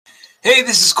Hey,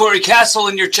 this is Corey Kastle,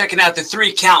 and you're checking out the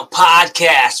 3 Count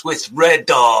Podcast with Red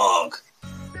Dog.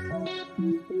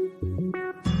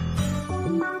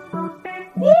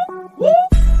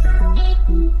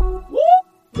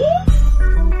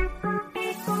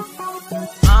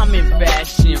 I'm in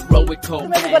fashion, heroic cold.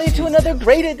 Welcome everybody to another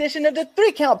great edition of the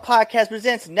 3 Count Podcast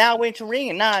presents Now Into Ring,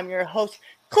 and I'm your host,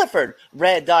 Clifford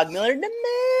Red Dog Miller, the man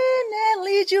that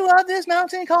leads you up this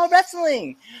mountain called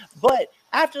wrestling. But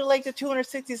after like the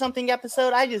 260-something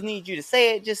episode, I just need you to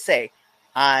say it. Just say,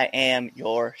 I am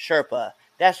your Sherpa.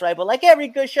 That's right, but like every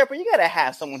good Sherpa, you gotta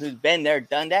have someone who's been there,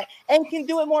 done that, and can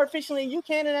do it more efficiently than you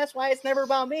can, and that's why it's never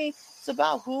about me. It's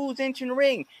about who's entering the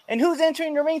ring. And who's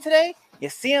entering the ring today? You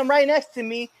see him right next to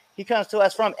me. He comes to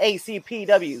us from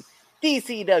ACPW,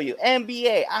 DCW,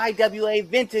 NBA, IWA,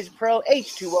 Vintage Pro,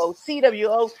 H2O,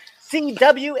 CWO,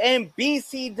 CW, and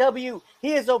BCW.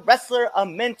 He is a wrestler, a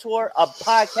mentor, a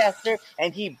podcaster,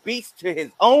 and he beats to his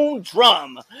own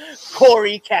drum,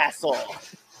 Corey Kastle.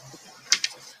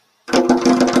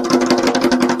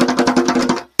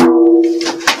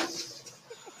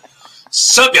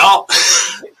 Sup, y'all?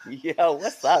 Yo,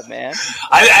 what's up, man?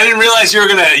 I didn't realize you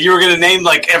were gonna name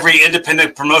like every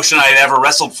independent promotion I'd ever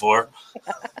wrestled for.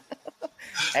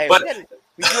 Hey, but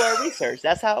we do our research.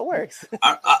 That's how it works. Dude,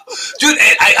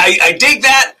 I dig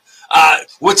that.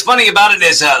 What's funny about it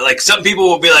is like some people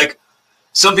will be like,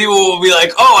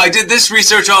 oh, I did this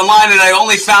research online and I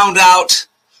only found out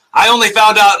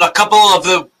a couple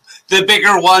of the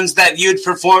bigger ones that you'd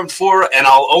performed for, and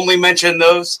I'll only mention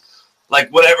those.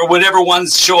 Like whatever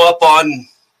ones show up on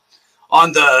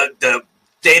the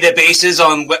databases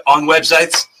on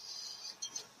websites.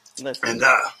 Listen, and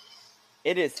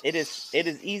it is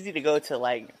easy to go to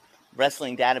like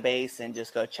wrestling database and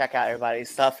just go check out everybody's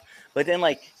stuff. But then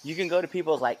like you can go to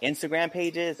people's like Instagram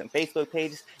pages and Facebook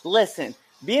pages. Listen,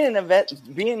 being a podcaster,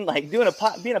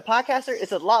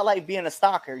 it's a lot like being a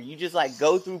stalker. You just like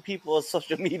go through people's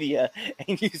social media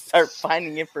and you start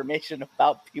finding information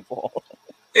about people.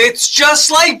 It's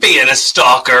just like being a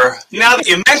stalker. Now that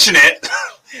you mention it,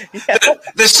 yeah.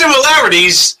 the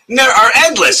similarities are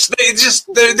endless. They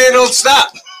don't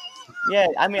stop. Yeah,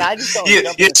 I mean, I just don't. You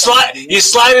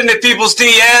slide into people's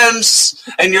DMs,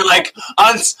 and you're like,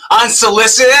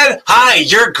 unsolicited. Hi,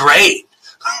 you're great.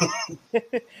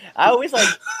 I always like,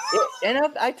 and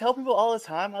I tell people all the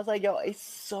time. I was like, yo, it's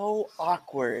so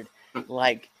awkward,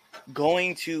 like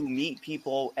going to meet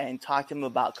people and talk to them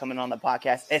about coming on the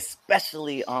podcast,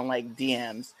 especially on like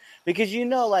DMs, because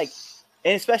like,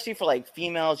 and especially for like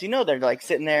females, they're like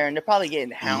sitting there and they're probably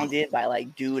getting hounded by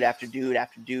like dude after dude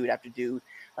after dude after dude,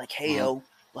 like, hey yo,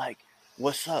 like,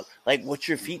 what's up, like, what's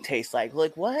your feet taste like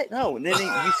what? No, and then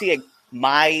you see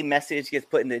my message gets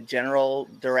put in the general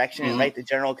direction, right? The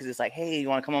general, because it's like, hey, you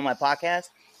want to come on my podcast?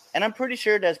 And I'm pretty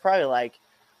sure there's probably like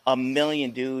a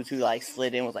million dudes who like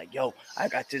slid in was like, yo, I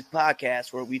got this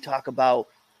podcast where we talk about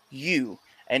you,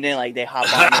 and then like they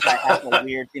hop on and like have a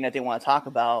weird thing that they want to talk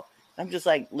about. I'm just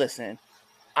like, listen,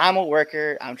 I'm a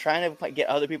worker. I'm trying to get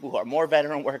other people who are more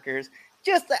veteran workers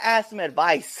just to ask some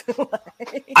advice.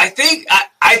 I think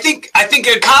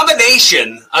a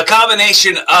combination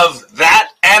of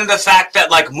that and the fact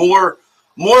that like more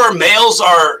males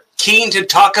are keen to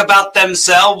talk about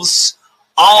themselves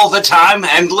all the time,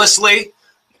 endlessly.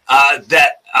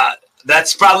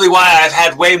 That's probably why I've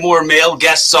had way more male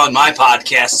guests on my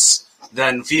podcasts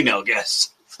than female guests.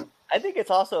 I think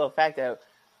it's also a fact that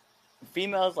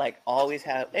females like always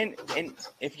have, and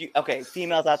if you,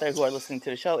 females out there who are listening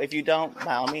to the show, if you don't,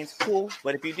 by all means, cool.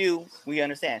 But if you do, we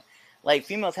understand. Like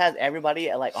females has everybody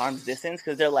at like arm's distance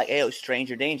because they're like, hey,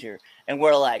 stranger danger. And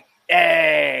we're like,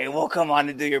 hey, we'll come on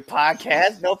to do your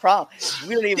podcast. No problem.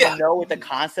 We don't even know what the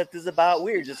concept is about.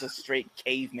 We're just a straight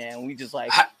caveman. We just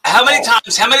like, how many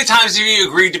times have you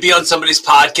agreed to be on somebody's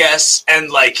podcast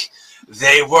and like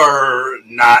they were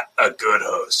not a good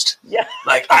host? Yeah.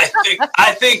 Like I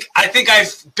think I've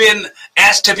been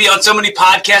asked to be on so many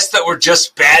podcasts that were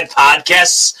just bad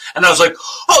podcasts, and I was like,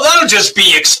 oh, that'll just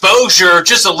be exposure,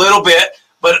 just a little bit.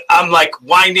 But I'm like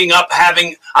winding up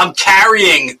I'm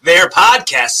carrying their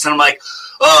podcasts, and I'm like,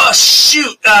 oh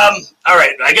shoot, all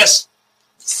right, I guess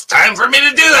it's time for me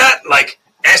to do that. Like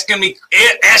asking me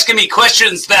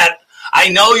questions that I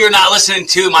know you're not listening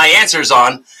to my answers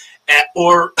on,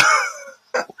 or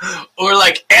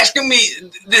like asking me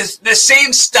the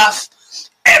same stuff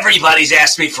everybody's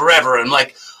asked me forever. I'm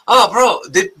like, oh bro,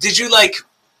 did you like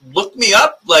look me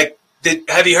up? Like,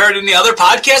 have you heard any other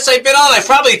podcasts I've been on? I've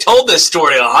probably told this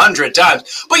story 100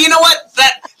 times. But you know what?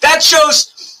 That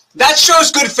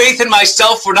shows good faith in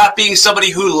myself for not being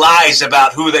somebody who lies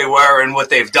about who they were and what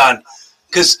they've done.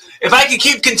 Because if I can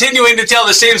keep continuing to tell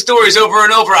the same stories over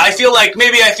and over, I feel like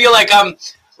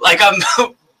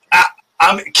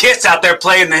I'm Kiss out there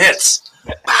playing the hits.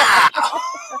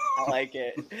 I like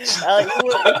it. It's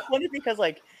funny because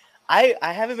like I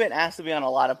haven't been asked to be on a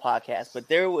lot of podcasts, but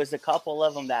there was a couple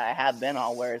of them that I have been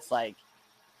on where it's like,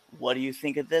 what do you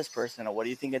think of this person, or what do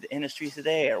you think of the industry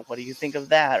today, or what do you think of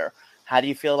that, or how do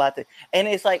you feel about this? And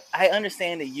it's like, I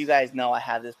understand that you guys know I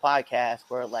have this podcast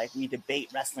where like we debate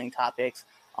wrestling topics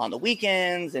on the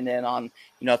weekends, and then on,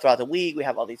 you know, throughout the week we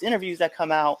have all these interviews that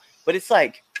come out. But it's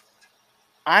like,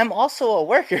 I'm also a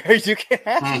worker. You can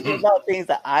ask me about things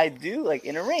that I do, like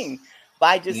in a ring, but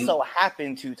I just so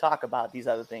happen to talk about these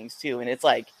other things too. And it's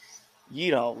like,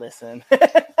 you don't listen.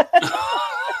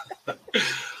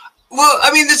 Well,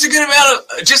 I mean, there's a good amount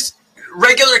of just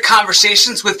regular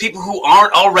conversations with people who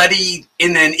aren't already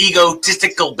in an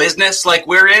egotistical business like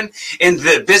we're in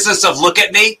the business of look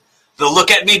at me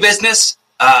business,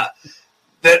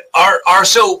 that are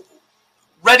so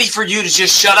ready for you to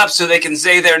just shut up so they can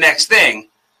say their next thing,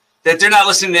 that they're not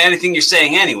listening to anything you're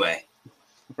saying anyway.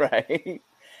 Right.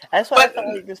 That's why I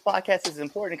feel like this podcast is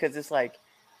important, because it's like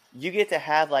you get to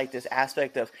have like this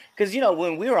aspect of, because, you know,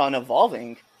 when we were on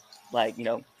Evolving, like, you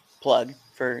know, plug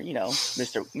for, you know,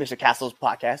 Mr. Castle's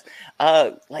podcast,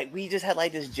 like we just had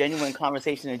like this genuine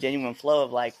conversation and genuine flow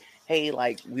of like, hey,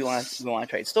 like we want to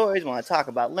trade stories, we want to talk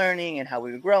about learning and how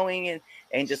we were growing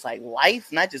and just like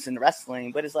life, not just in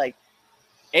wrestling, but it's like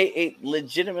it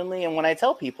legitimately. And when I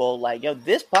tell people like, yo,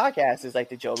 this podcast is like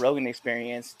the Joe Rogan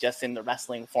Experience, just in the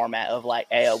wrestling format of like,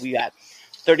 hey, we got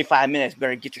 35 minutes,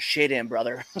 better get your shit in,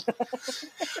 brother.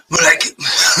 But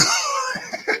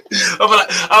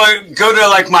I go to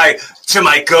like my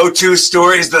go-to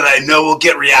stories that I know will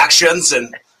get reactions,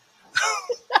 and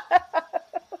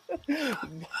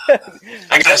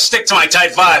I gotta stick to my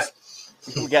type 5.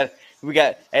 We got.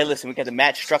 Hey, listen, we got the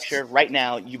match structure right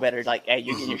now. You better like, hey,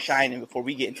 you're getting your shine in before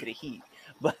we get into the heat.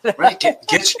 But right, get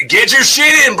your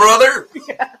shit in, brother.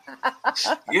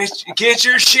 Get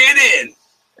your shit in.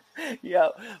 Yeah,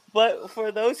 but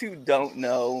for those who don't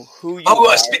know who you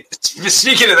are,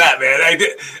 speaking of that, man,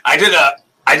 I did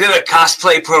a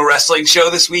cosplay pro wrestling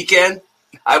show this weekend.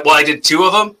 I did 2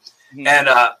 of them, and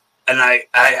I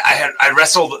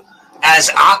wrestled as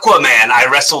Aquaman. I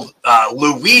wrestled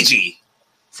Luigi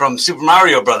from Super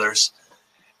Mario Brothers,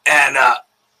 and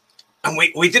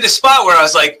we did a spot where I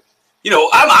was like, you know,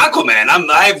 I'm Aquaman.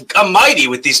 I'm mighty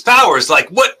with these powers. Like,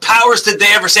 what powers did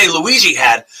they ever say Luigi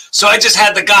had? So I just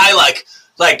had the guy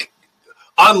like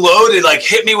unload and like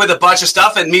hit me with a bunch of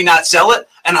stuff and me not sell it.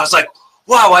 And I was like,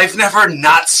 wow, I've never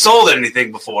not sold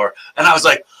anything before. And I was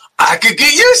like, I could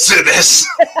get used to this.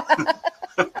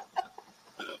 Was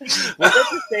that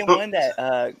the same one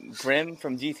that Grim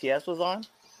from GTS was on?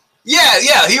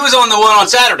 Yeah, he was on the one on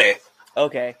Saturday.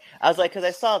 Okay. I was like, because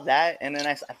I saw that, and then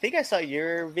I think I saw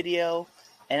your video,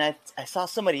 and I saw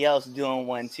somebody else doing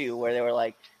one too, where they were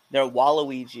like, they're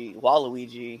Waluigi,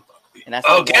 and that's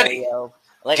Getty.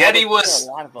 Like, Getty was,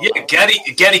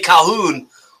 Getty Calhoun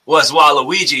was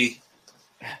Waluigi,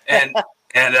 and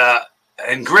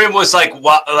Grim was like,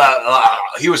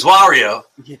 he was Wario.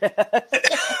 Yeah.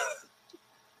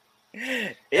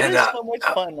 It is so much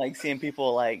fun, like seeing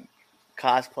people like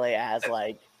cosplay as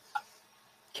like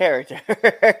characters.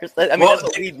 I mean, that's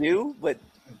what we do, but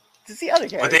to see other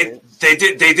characters. But they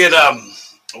did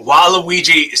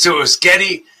Waluigi. So it was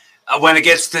Getty went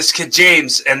against this kid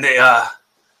James, and they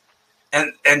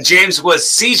and James was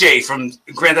CJ from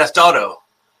Grand Theft Auto.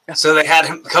 So they had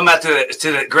him come out to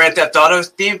the Grand Theft Auto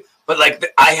theme. But like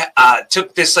I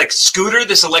took this like scooter,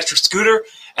 this electric scooter,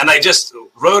 and I just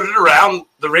rode it around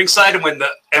the ringside. And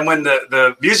when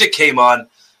the music came on,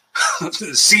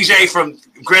 CJ from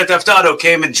Grand Theft Auto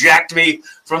came and jacked me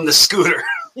from the scooter.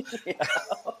 Yeah.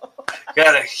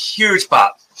 Got a huge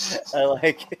pop. I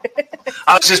like it.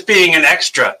 I was just being an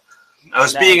extra. I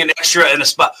was being an extra in a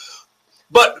spot.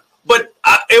 But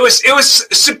it was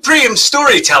supreme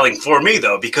storytelling for me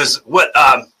though, because what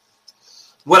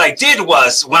I did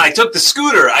was when I took the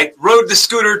scooter, I rode the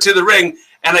scooter to the ring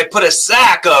and I put a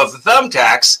sack of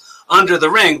thumbtacks under the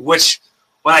ring, which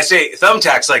when I say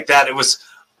thumbtacks like that, it was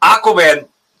Aquaman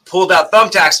pulled out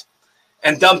thumbtacks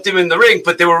and dumped him in the ring,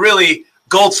 but they were really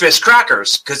goldfish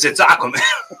crackers because it's Aquaman.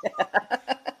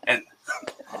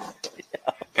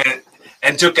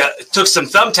 and took some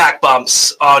thumbtack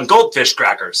bumps on goldfish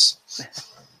crackers.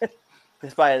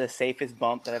 That's probably the safest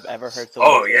bump that I've ever heard.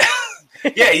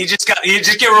 Yeah, you just get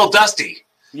real dusty.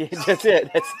 Yeah, that's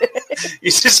it.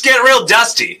 You just get real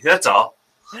dusty. That's all.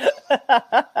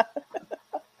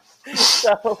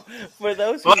 So for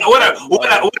those, what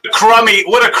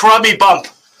a crummy bump.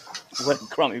 What a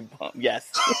crummy bump, yes.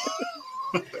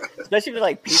 Especially if it's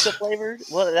like pizza flavored.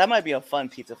 Well, that might be a fun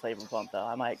pizza flavored bump, though.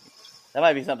 That might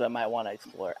be something I might want to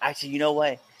explore. Actually, you know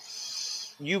what?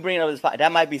 You bring up this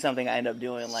that might be something I end up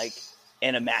doing, like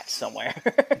in a match somewhere.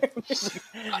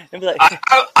 And be like,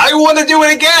 I want to do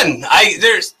it again.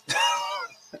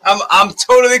 I'm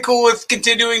totally cool with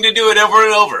continuing to do it over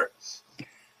and over.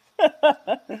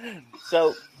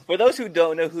 So, for those who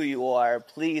don't know who you are,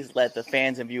 please let the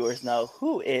fans and viewers know,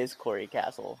 who is Corey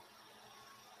Kastle.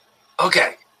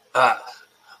 Okay,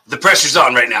 the pressure's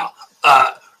on right now.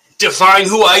 Define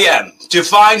who I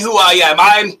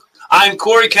am. I'm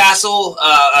Corey Kastle,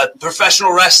 a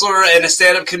professional wrestler and a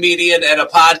stand-up comedian and a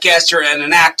podcaster and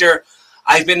an actor.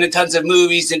 I've been in tons of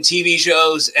movies and TV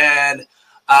shows, and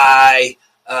I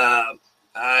have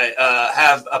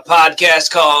a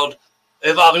podcast called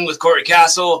Evolving with Corey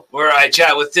Kastle, where I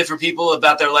chat with different people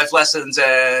about their life lessons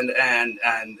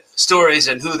and stories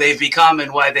and who they've become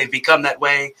and why they've become that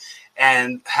way,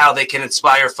 and how they can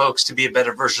inspire folks to be a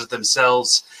better version of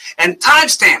themselves. And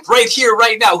timestamp right here,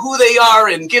 right now, who they are,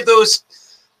 and give those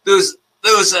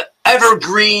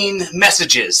evergreen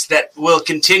messages that will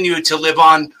continue to live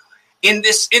on in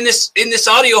this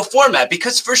audio format.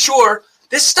 Because for sure,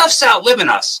 this stuff's outliving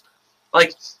us.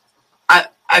 Like,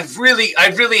 I've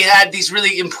really had these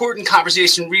really important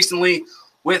conversations recently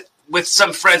with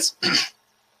some friends.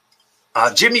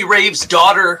 Jimmy Rave's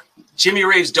daughter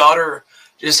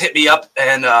just hit me up,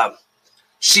 and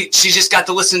she just got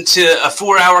to listen to a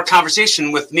 4-hour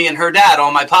conversation with me and her dad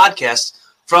on my podcast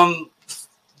from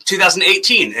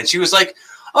 2018, and she was like,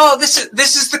 "Oh, this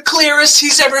is the clearest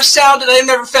he's ever sounded. I've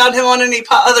never found him on any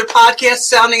other podcast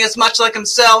sounding as much like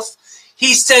himself.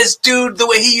 He says 'dude' the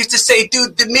way he used to say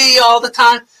 'dude' to me all the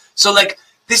time." So like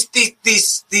these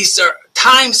are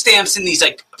timestamps in these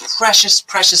like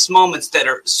precious moments that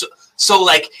are so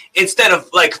like, instead of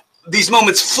like these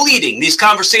moments fleeting, these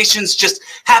conversations just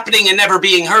happening and never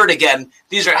being heard again,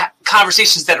 these are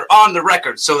conversations that are on the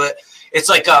record. So that it's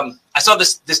like, I saw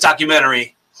this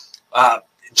documentary.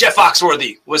 Jeff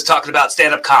Foxworthy was talking about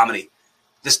stand-up comedy.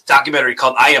 This documentary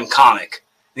called I Am Comic.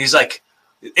 And he's like,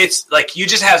 it's like you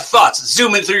just have thoughts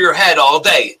zooming through your head all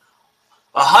day.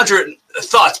 100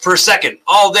 thoughts per second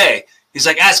all day. He's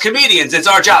like, as comedians, it's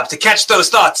our job to catch those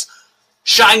thoughts,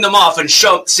 shine them off, and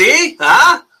show. See,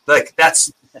 like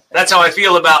that's how I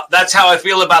feel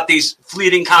about these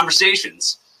fleeting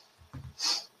conversations.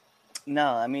 No,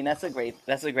 I mean that's a great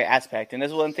aspect, and this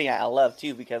is one thing I love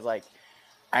too, because like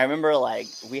I remember like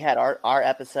we had our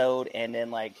episode, and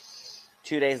then like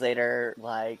 2 days later,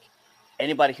 like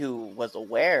anybody who was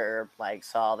aware like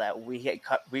saw that we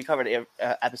covered an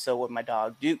episode with my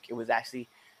dog Duke. It was actually,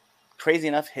 crazy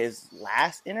enough, his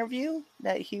last interview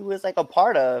that he was like a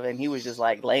part of, and he was just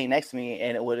like laying next to me,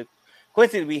 and it would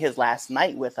coincidentally be his last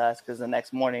night with us, because the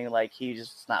next morning like he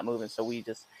just not moving, so we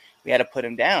had to put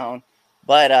him down.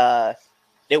 But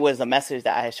it was a message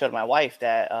that I had showed my wife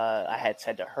that I had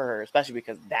said to her, especially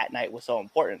because that night was so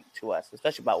important to us,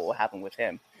 especially about what happened with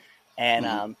him.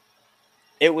 And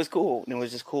it was cool. And it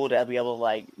was just cool to be able to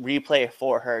like replay it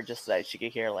for her, just so that she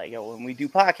could hear like, yo, when we do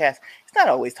podcasts, it's not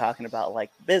always talking about like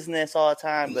business all the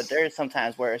time, but there's some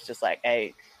times where it's just like,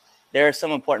 hey, there are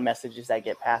some important messages that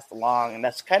get passed along. And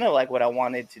that's kind of like what I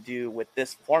wanted to do with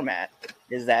this format,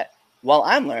 is that while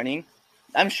I'm learning,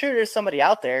 I'm sure there's somebody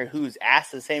out there who's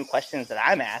asked the same questions that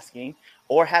I'm asking,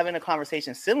 or having a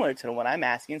conversation similar to the one I'm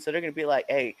asking. So they're going to be like,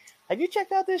 hey, have you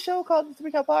checked out this show called the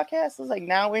 3 Cup Podcast? It's like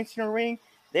Now Entering the Ring.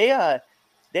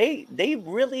 They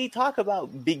really talk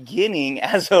about beginning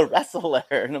as a wrestler.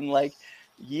 And I'm like,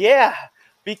 yeah,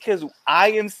 because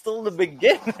I am still the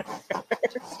beginner.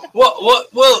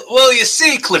 Well, you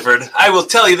see, Clifford, I will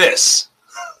tell you this.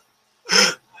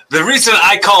 The reason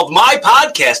I called my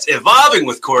podcast Evolving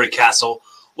with Corey Kastle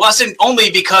wasn't only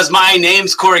because my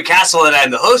name's Corey Kastle and I'm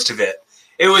the host of it.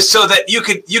 It was so that you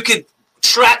could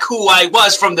track who I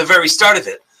was from the very start of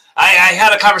it. I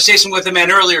had a conversation with a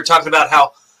man earlier talking about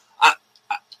how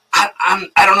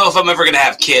I don't know if I'm ever going to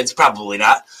have kids, probably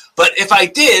not. But if I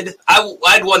did,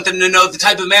 I'd want them to know the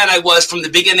type of man I was from the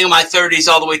beginning of my 30s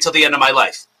all the way till the end of my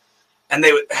life. And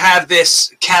they would have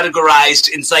this categorized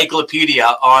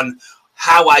encyclopedia on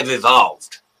how I've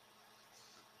evolved.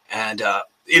 And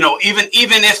even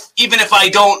if I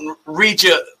don't reach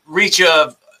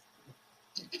a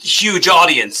huge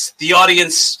audience, the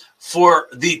audience for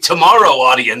the tomorrow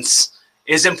audience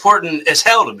is important as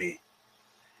hell to me.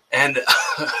 And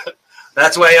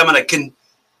that's why I'm going to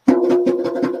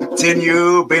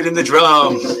continue beating the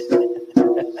drum.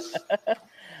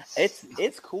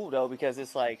 It's cool though, because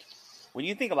it's like when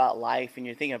you think about life and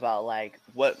you're thinking about like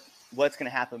what's going to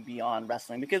happen beyond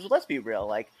wrestling, because let's be real,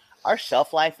 like our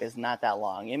shelf life is not that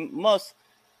long. And most,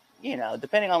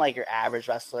 depending on like your average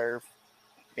wrestler,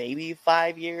 maybe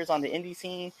 5 years on the indie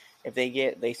scene. If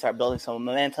they start building some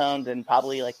momentum, then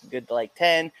probably like a good like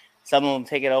 10. Some of them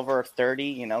take it over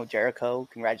 30. Jericho,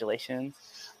 congratulations.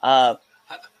 But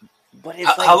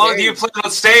it's how long do you plan on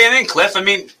staying in, Cliff? I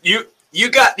mean, you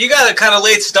got a kind of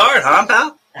late start, huh,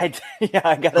 pal? I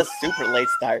got a super late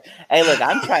start. Hey, look,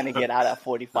 I'm trying to get out at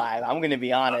 45. I'm gonna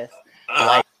be honest.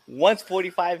 Like once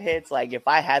 45 hits, like if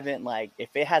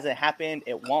it hasn't happened,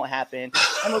 it won't happen.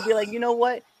 I'm gonna be like, you know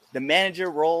what? The manager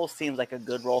role seems like a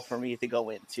good role for me to go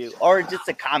into, or just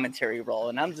a commentary role,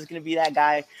 and I'm just gonna be that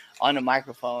guy on the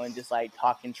microphone, just like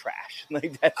talking trash.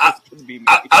 Like that's just gonna be me.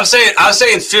 I'm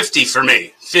saying 50 for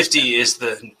me. 50 is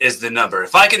the number.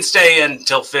 If I can stay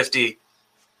until 50,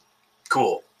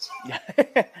 cool.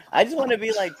 I just want to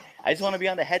be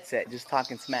on the headset, just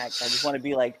talking smack. I just want to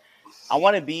be like, I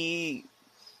want to be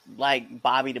like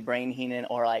Bobby the Brain Heenan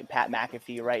or like Pat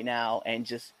McAfee right now, and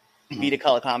just be the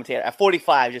color commentator. At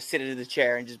 45, just sit in the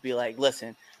chair and just be like,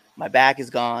 listen, my back is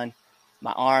gone,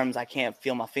 my arms, I can't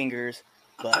feel my fingers,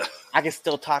 but I can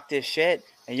still talk this shit,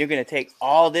 and you're going to take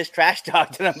all this trash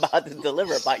talk that I'm about to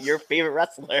deliver about your favorite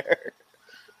wrestler.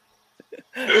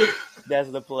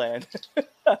 That's the plan.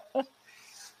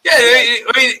 Yeah,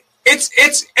 I mean,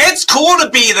 it's cool to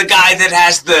be the guy that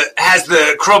has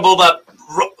the crumbled up,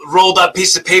 rolled up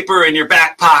piece of paper in your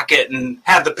back pocket and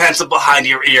have the pencil behind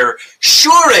your ear.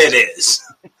 Sure, it is,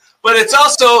 but it's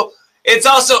also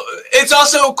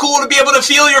cool to be able to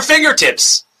feel your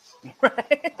fingertips.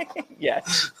 Right?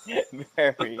 Yes,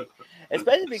 very.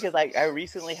 Especially because I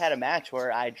recently had a match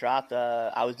where I dropped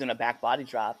I was doing a back body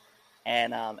drop,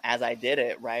 and as I did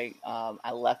it, right,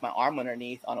 I left my arm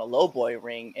underneath on a low boy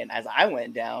ring, and as I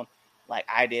went down, like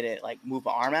I didn't like move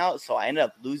my arm out, so I ended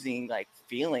up losing like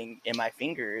feeling in my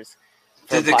fingers.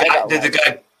 Did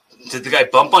the guy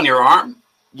bump on your arm?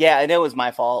 Yeah, and it was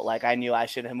my fault. Like I knew I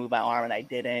should have moved my arm and I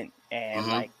didn't, and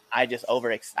like I just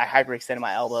I hyperextended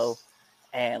my elbow,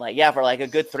 and like for like a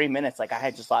good 3 minutes, like I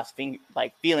had just lost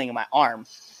feeling in my arm,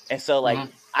 and so like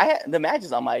the match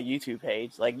is on my YouTube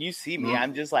page. Like you see me,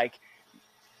 I'm just like.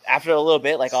 After a little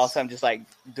bit, like all of a sudden I'm just like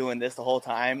doing this the whole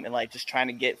time and like just trying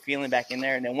to get feeling back in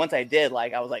there. And then once I did,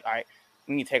 like I was like, all right,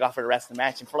 we need to take off for the rest of the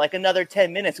match. And for like another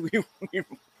 10 minutes, we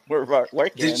were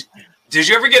working. Did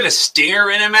you ever get a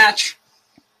stinger in a match?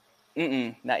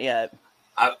 Not yet.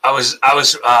 I was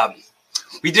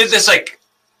we did this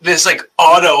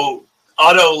auto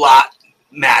lot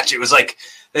match. It was like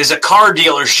there's a car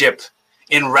dealership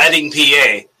in Reading,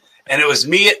 PA, and it was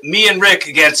me and Rick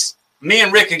against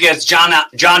John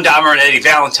Dahmer and Eddie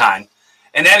Valentine.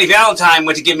 And Eddie Valentine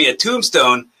went to give me a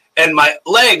tombstone, and my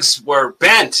legs were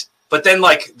bent, but then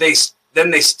like they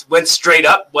went straight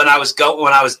up when I was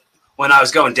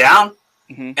going down,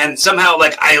 and somehow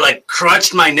like I like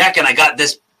crunched my neck and I got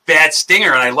this bad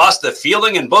stinger and I lost the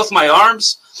feeling in both my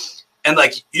arms, and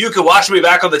like you could watch me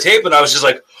back on the tape, and I was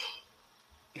like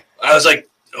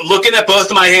looking at both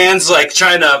of my hands, like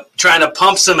trying to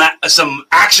pump some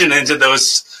action into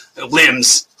those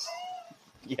limbs.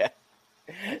 Yeah.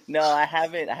 No, I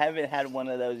haven't had one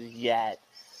of those yet.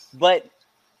 But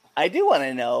I do want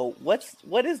to know what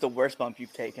is the worst bump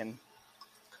you've taken?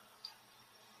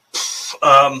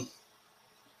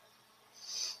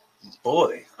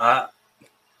 Boy, I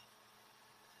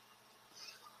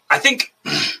think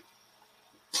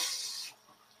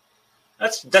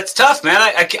that's tough, man.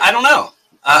 I don't know.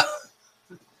 I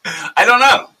don't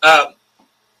know.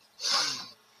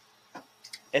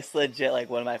 It's legit like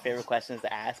one of my favorite questions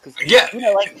to ask. Cause, yeah,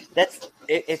 like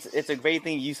it's a great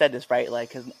thing you said this, right? Like,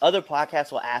 because other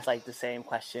podcasts will ask like the same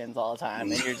questions all the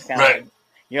time, and you're just kind of like,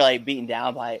 you're like beaten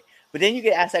down by it. But then you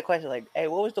get asked that question, like, "Hey,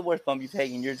 what was the worst bump you've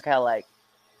taken?" And you're just kind of like,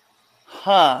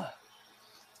 "Huh,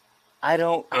 I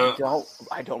don't recall."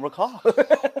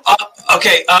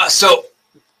 Okay, so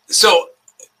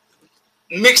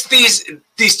mix these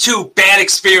two bad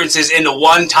experiences into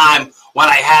one time when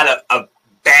I had a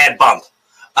bad bump.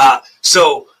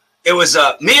 So it was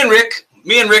me and Rick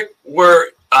were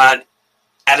at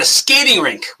a skating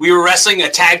rink. We were wrestling a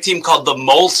tag team called the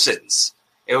Molsons.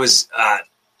 It was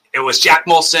Jack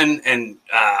Molson and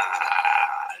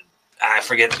I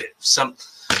forget some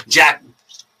Jack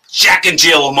and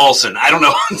Jill Molson. I don't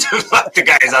know what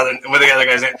the other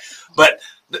guy's name, but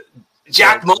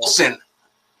Jack Molson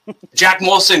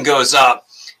goes up.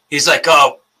 He's like,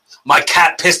 "Oh, my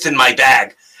cat pissed in my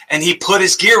bag." And he put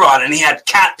his gear on, and he had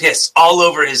cat piss all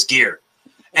over his gear.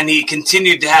 And he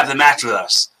continued to have the match with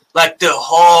us. Like, the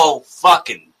whole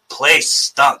fucking place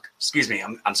stunk. Excuse me,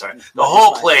 I'm sorry. The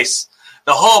whole place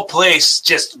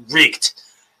just reeked.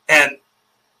 And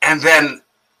then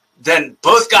then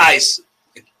both guys,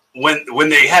 when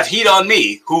they have heat on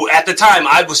me, who at the time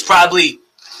I was probably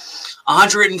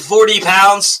 140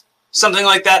 pounds, something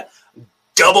like that,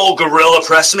 double gorilla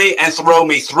press me and throw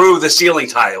me through the ceiling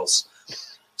tiles.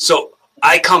 So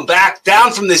I come back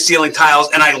down from the ceiling tiles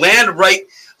and I land right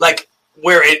like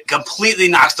where it completely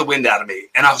knocks the wind out of me.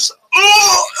 And I was,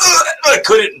 I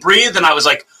couldn't breathe. And I was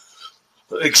like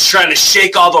trying to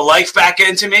shake all the life back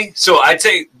into me. So I'd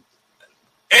say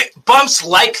bumps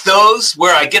like those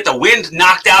where I get the wind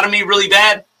knocked out of me really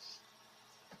bad.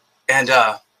 And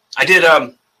I did,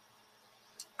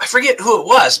 I forget who it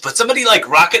was, but somebody like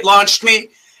rocket launched me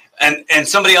and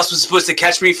somebody else was supposed to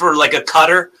catch me for like a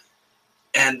cutter.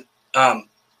 And when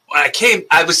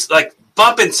I was like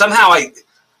bumping. Somehow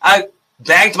I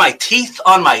banged my teeth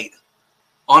on my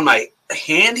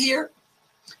hand here,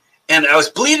 and I was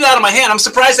bleeding out of my hand. I'm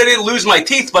surprised I didn't lose my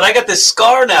teeth, but I got this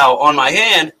scar now on my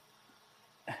hand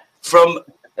from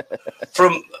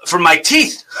my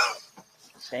teeth.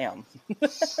 Damn.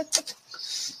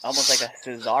 Almost like a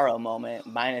Cesaro moment,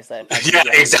 minus that. Yeah,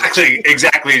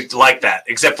 exactly like that.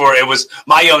 Except for it was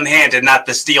my own hand and not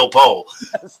the steel pole.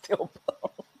 Steel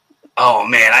pole. Oh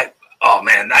man,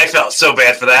 I felt so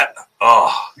bad for that.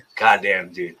 Oh,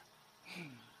 goddamn, dude.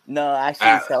 No,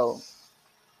 actually,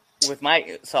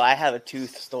 so I have a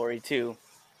tooth story too,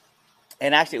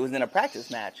 and actually it was in a practice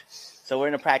match. So we're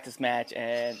in a practice match,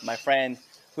 and my friend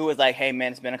who was like, "Hey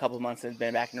man, it's been a couple of months since I've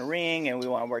been back in the ring, and we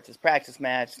want to work this practice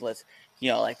match. Let's,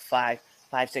 like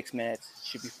 5-6 minutes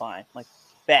should be fine." I'm like,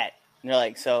 bet. And they're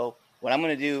like, so what I'm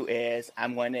gonna do is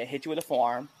I'm going to hit you with a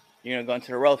forearm. You're gonna go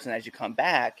into the ropes, and as you come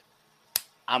back,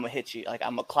 I'm gonna hit you. Like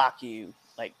I'm gonna clock you,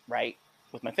 like right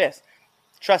with my fist.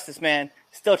 Trust this man.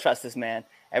 Still trust this man.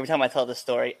 Every time I tell this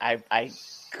story, I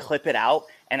clip it out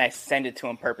and I send it to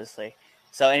him purposely.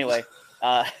 So anyway,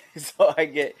 so I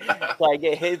get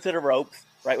hit to the ropes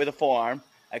right with a forearm.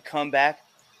 I come back,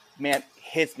 man,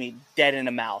 hits me dead in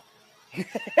the mouth.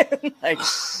 Like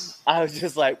I was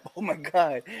just like, oh my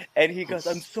god. And he goes,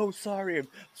 I'm so sorry. I'm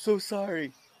so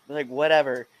sorry. I'm like,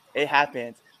 whatever. It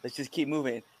happens. Let's just keep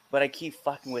moving. But I keep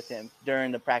fucking with him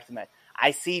during the practice match.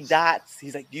 I see dots.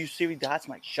 He's like, do you see dots?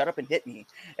 I'm like, shut up and hit me.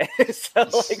 So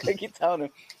like I keep telling him.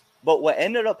 But what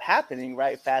ended up happening,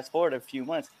 right? Fast forward a few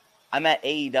months, I'm at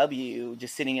AEW,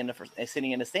 just sitting in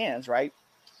the stands, right?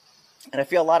 And I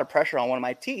feel a lot of pressure on one of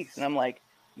my teeth, and I'm like,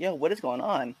 yo, what is going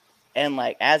on? And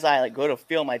like as I like go to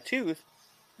feel my tooth,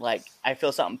 like I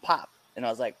feel something pop, and I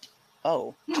was like,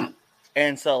 oh.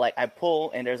 And so like I pull,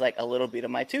 and there's like a little bit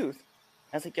of my tooth.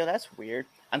 I was like, yo, that's weird.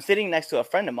 I'm sitting next to a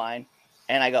friend of mine,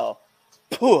 and I go,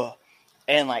 pooh,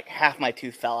 and like half my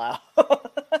tooth fell out.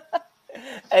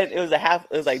 And it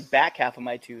was like back half of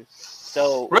my tooth.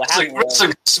 So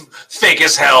wrestling's fake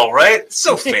as hell, right?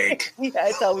 So fake. Yeah,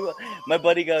 I tell people. My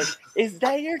buddy goes, "Is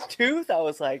that your tooth?" I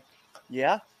was like,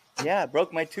 "Yeah, I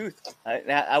broke my tooth.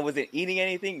 I wasn't eating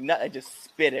anything. I just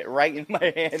spit it right in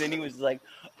my hand." And he was like,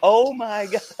 "Oh my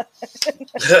god!"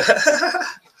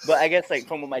 But I guess like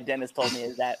from what my dentist told me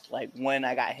is that like when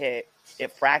I got hit,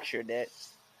 it fractured it.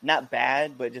 Not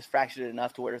bad, but just fractured it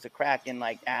enough to where there's a crack. And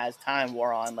like as time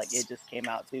wore on, like it just came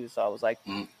out too. So I was like,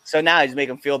 So now I just make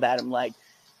him feel bad. I'm like,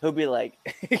 he'll be like,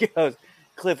 he goes,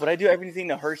 Cliff, would I do everything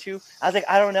to hurt you? I was like,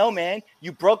 I don't know, man.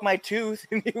 You broke my tooth.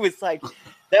 And he was like,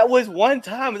 that was one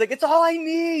time. I was like, it's all I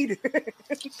need.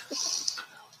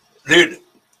 Dude,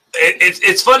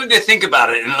 it's funny to think about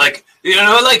it. And like,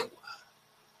 like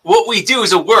what we do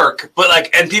is a work, but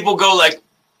like, and people go like,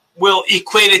 will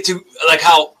equate it to like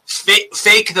how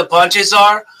fake the punches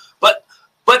are, but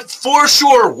for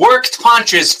sure worked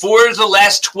punches for the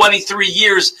last 23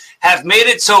 years have made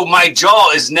it so my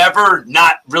jaw is never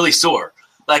not really sore.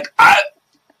 Like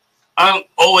I'm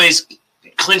always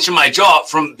clenching my jaw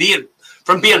from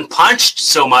being punched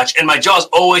so much, and my jaw's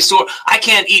always sore. I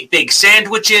can't eat big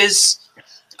sandwiches.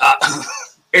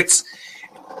 It's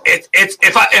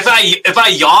if I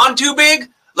yawn too big,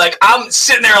 like I'm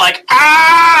sitting there like,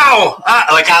 ow!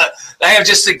 Like I have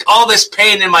just like, all this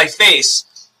pain in my face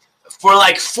for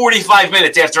like 45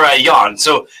 minutes after I yawn.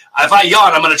 So if I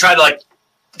yawn, I'm gonna try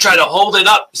to hold it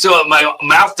up so my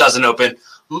mouth doesn't open.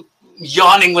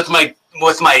 Yawning with my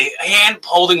hand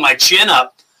holding my chin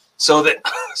up so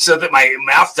that my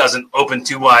mouth doesn't open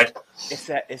too wide.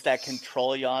 It's that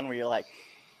control yawn where you're like,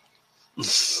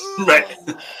 right.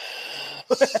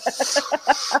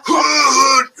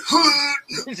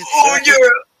 Oh yeah,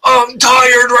 I'm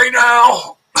tired right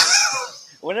now.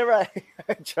 Whenever I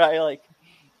try,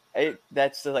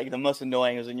 that's like the most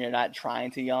annoying is when you're not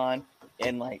trying to yawn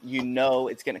and like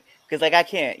it's gonna, because like I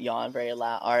can't yawn very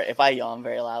loud, or if I yawn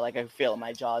very loud, like I feel in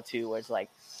my jaw too, where it's like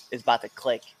it's about to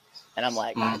click, and I'm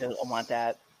like, I don't want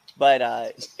that.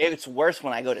 But it's worse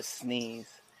when I go to sneeze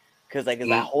because like as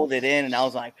I hold it in and I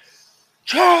was like,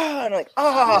 "Cha!" and I'm like,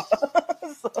 ah.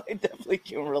 So I definitely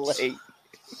can relate.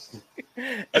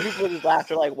 And people just laugh.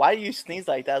 They're like, "Why do you sneeze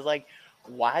like that?" I was like,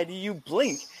 "Why do you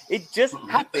blink? It just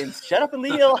happens. Shut up and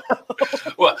leave me alone."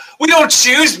 Well, we don't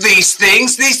choose these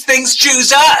things. These things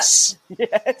choose us.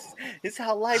 Yes, it's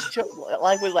how life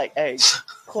was like. Hey,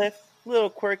 Cliff, a little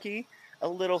quirky, a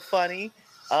little funny,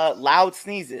 loud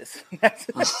sneezes.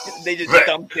 They just Right.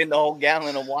 dumped in the whole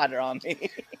gallon of water on me.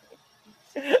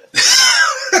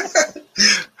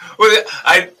 Well,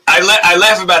 I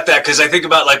laugh about that because I think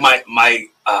about like my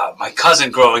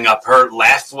cousin growing up. Her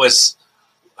laugh was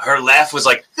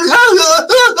like,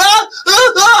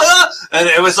 and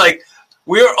it was like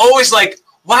we were always like,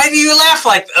 why do you laugh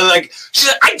like she's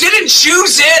like, I didn't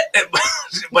choose it.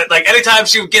 But like anytime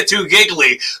she would get too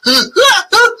giggly,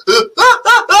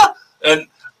 and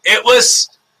it was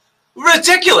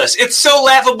ridiculous. It's so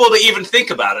laughable to even think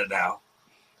about it now.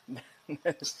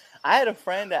 I had a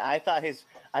friend that I thought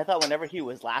whenever he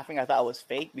was laughing, I thought it was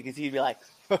fake because he'd be like,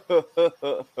 and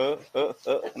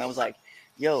I was like,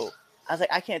 yo,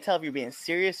 I can't tell if you're being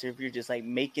serious or if you're just like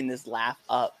making this laugh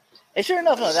up. And sure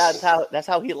enough, no, that's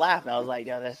how he laughed. And I was like,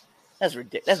 yo, that's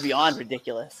ridiculous. That's beyond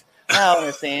ridiculous. I don't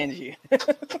understand you.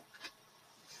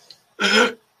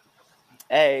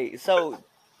 Hey, so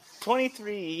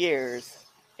 23 years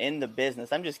in the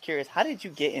business. I'm just curious, how did you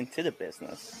get into the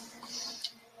business?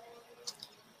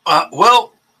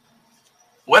 Well,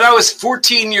 when I was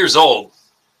 14 years old,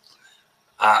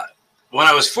 there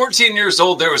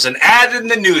was an ad in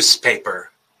the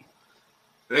newspaper.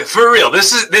 For real,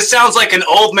 this sounds like an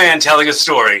old man telling a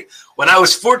story. When I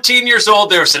was 14 years old,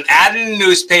 there was an ad in the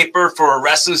newspaper for a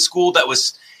wrestling school that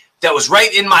was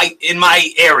right in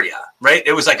my area. Right,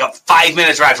 it was like a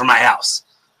 5-minute drive from my house.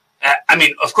 I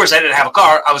mean, of course, I didn't have a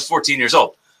car. I was 14 years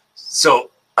old,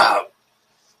 so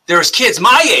there was kids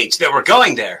my age that were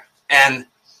going there, and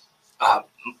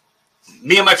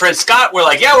me and my friend Scott were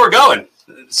like, "Yeah, we're going."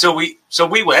 So we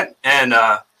went, and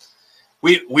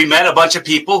we met a bunch of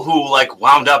people who like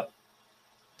wound up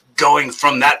going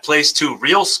from that place to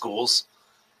real schools,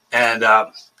 and I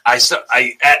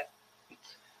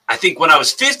think when I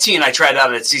was 15, I tried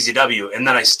out at CZW, and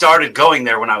then I started going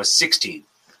there when I was 16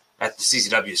 at the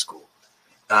CZW school.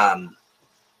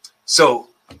 So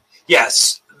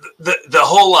yes, the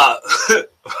whole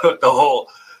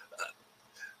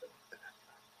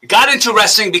got into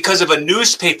wrestling because of a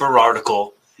newspaper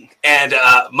article, and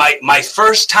my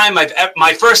first match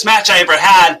I ever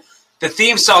had, the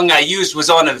theme song I used was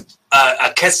on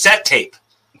a cassette tape.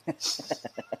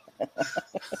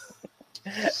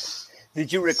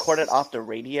 Did you record it off the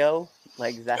radio?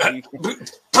 Like, is that how you?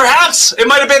 Perhaps it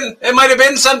might have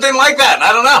been something like that.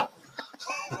 I don't know.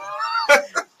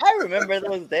 I remember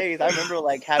those days. I remember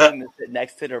like having to sit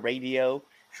next to the radio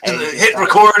and hit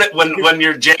record it when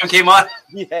your jam came on.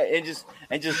 Yeah, and just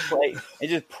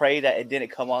pray that it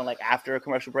didn't come on like after a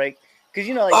commercial break. Because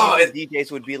like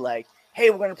DJs would be like, "Hey,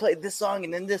 we're gonna play this song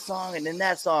and then this song and then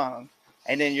that song,"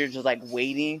 and then you're just like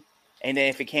waiting. And then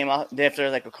if it came out, then if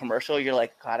there's like a commercial, you're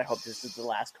like, God, I hope this is the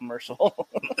last commercial.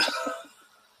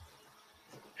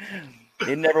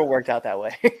 It never worked out that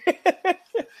way.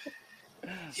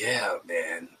 Yeah,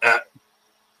 man.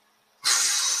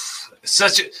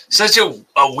 Such a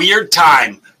weird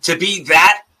time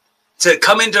to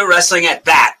come into wrestling at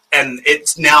that, and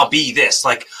it's now be this.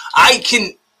 Like,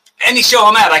 any show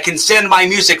I'm at, I can send my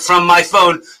music from my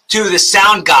phone to the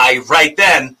sound guy right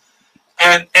then,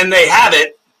 and they have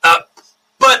it.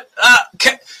 But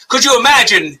could you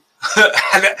imagine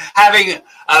having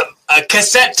a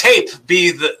cassette tape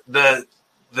be the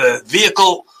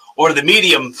vehicle or the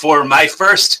medium for my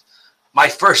first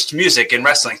music in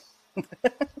wrestling?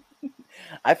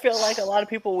 I feel like a lot of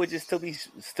people would just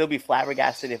still be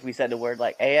flabbergasted if we said the word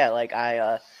like, "Hey, yeah, like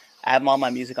I have all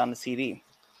my music on the CD."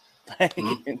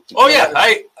 Oh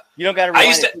yeah, you don't got to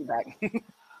rewind it back.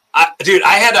 Dude,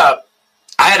 I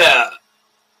had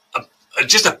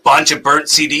just a bunch of burnt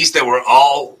CDs that were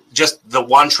all just the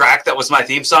one track that was my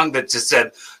theme song that just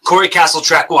said Corey Kastle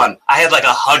track 1. I had like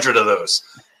 100 of those,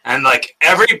 and like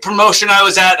every promotion I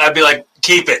was at, I'd be like,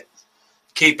 keep it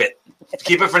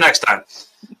for next time.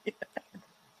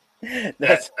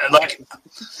 That's like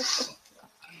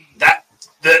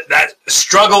that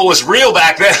struggle was real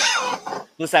back then.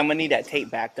 Listen, I'm gonna need that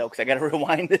tape back though, because I gotta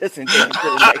rewind this and take it to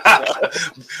the next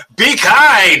show. Be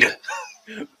kind.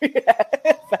 Yeah,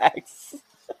 facts.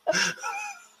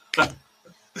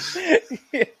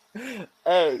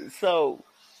 So,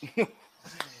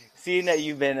 seeing that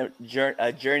you've been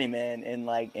a journeyman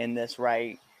in this,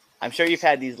 right? I'm sure you've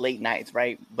had these late nights,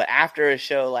 right? But after a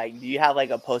show, like, do you have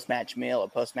like a post-match meal, a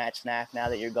post-match snack now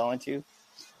that you're going to?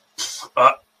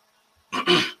 Uh,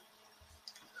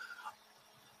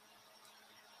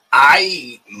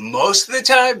 I most of the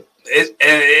time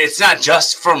it's not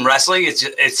just from wrestling.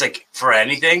 It's like for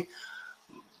anything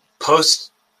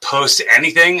post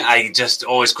anything. I just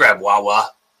always grab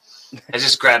Wawa. I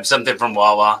just grab something from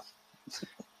Wawa.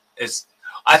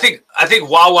 I think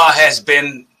Wawa has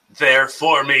been there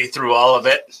for me through all of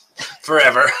it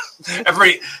forever.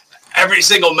 every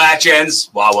single match ends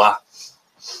Wawa.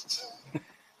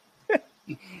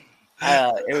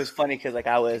 It was funny because like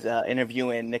I was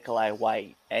interviewing Nikolai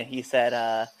White, and he said,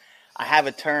 "I have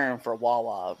a term for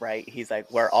Wawa, right?" He's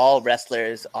like, "Where all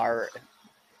wrestlers are,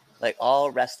 like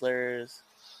all wrestlers,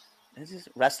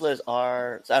 wrestlers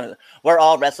are, I don't know, where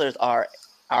all wrestlers are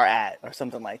at, or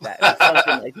something like that,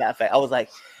 something like that." I was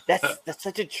like, "That's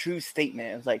such a true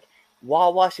statement." It was like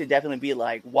Wawa should definitely be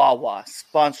like Wawa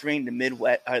sponsoring the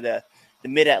Midwest or the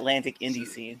Mid-Atlantic indie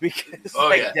scene because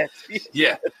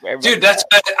Dude, that's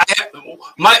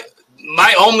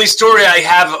my only story I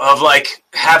have of like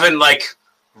having like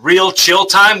real chill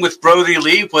time with Brody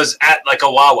Lee was at like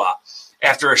a Wawa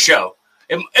after a show.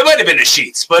 It might have been a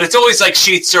Sheetz, but it's always like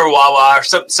Sheetz or Wawa or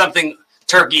something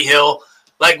Turkey Hill,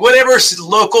 like whatever's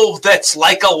local that's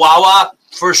like a Wawa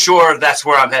for sure. That's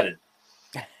where I'm headed.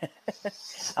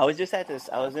 I was just at this.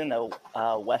 I was in the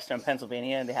Western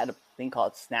Pennsylvania, and they had a thing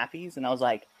called Snappies, and I was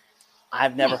like,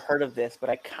 I've never heard of this, but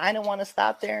I kind of want to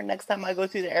stop there next time I go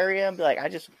through the area and be like, I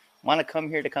just want to come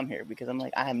here because I'm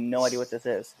like, I have no idea what this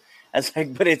is. I was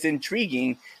like, but it's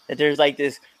intriguing that there's like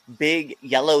this big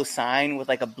yellow sign with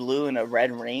like a blue and a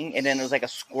red ring, and then there's like a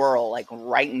squirrel like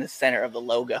right in the center of the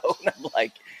logo. And I'm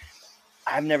like,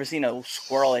 I've never seen a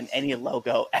squirrel in any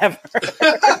logo ever.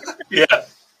 Yeah.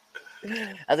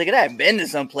 I was like, I've been to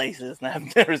some places and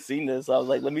I've never seen this. So I was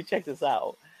like, let me check this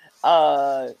out.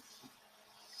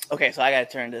 Okay, so I gotta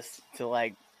turn this to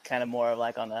like kind of more of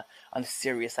like on the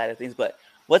serious side of things. But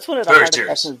what's one of the hardest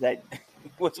lessons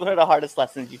what's one of the hardest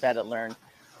lessons you've had to learn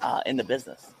in the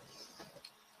business?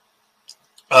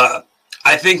 I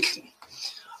think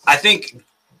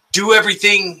do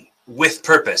everything with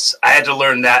purpose. I had to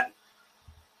learn that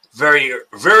very,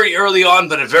 very early on,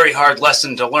 but a very hard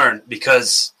lesson to learn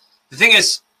because the thing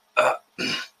is,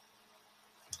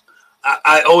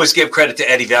 I always give credit to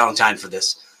Eddie Valentine for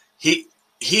this. He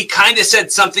kind of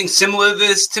said something similar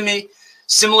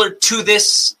to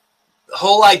this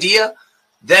whole idea,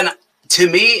 then to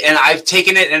me, and I've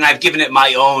taken it and I've given it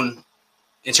my own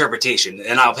interpretation,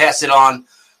 and I'll pass it on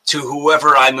to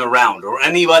whoever I'm around or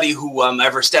anybody who I'm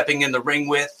ever stepping in the ring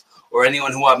with or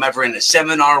anyone who I'm ever in a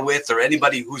seminar with or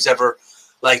anybody who's ever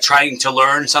like trying to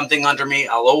learn something under me.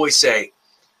 I'll always say,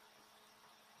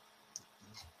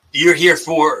 you're here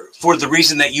for the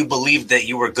reason that you believe that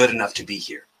you were good enough to be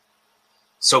here.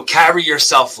 So carry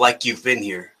yourself like you've been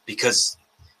here because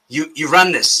you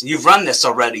run this. You've run this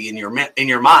already in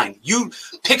your mind. You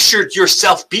pictured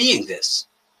yourself being this.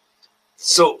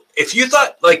 So if you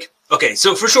thought like, okay,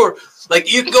 so for sure,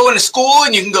 like you can go into school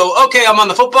and you can go, okay, I'm on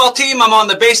the football team, I'm on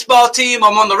the baseball team,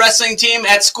 I'm on the wrestling team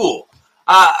at school.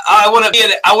 I want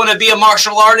to be a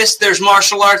martial artist. There's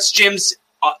martial arts gyms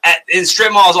in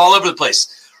strip malls all over the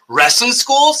place. Wrestling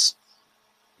schools,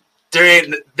 there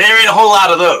ain't a whole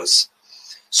lot of those.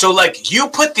 So like you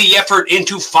put the effort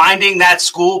into finding that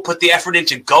school, put the effort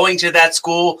into going to that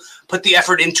school, put the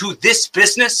effort into this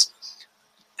business.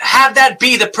 Have that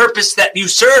be the purpose that you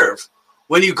serve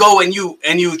when you go and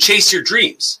you chase your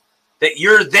dreams. That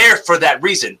you're there for that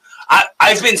reason.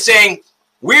 I've been saying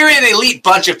we're an elite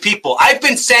bunch of people. I've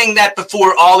been saying that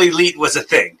before All Elite was a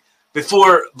thing.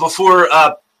 Before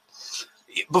AEW,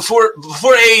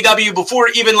 before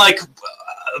even like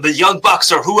the Young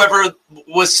Bucks or whoever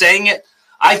was saying it.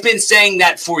 I've been saying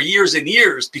that for years and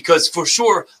years because for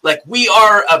sure, like we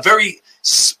are a very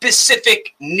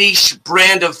specific niche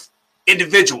brand of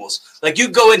individuals. Like you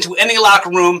go into any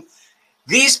locker room,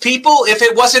 these people, if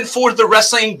it wasn't for the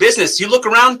wrestling business, you look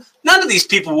around, none of these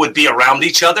people would be around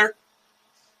each other.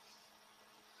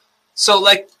 So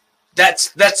like that's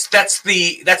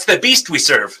the beast we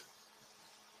serve.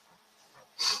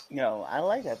 No, I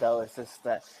like that though. It's just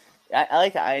that I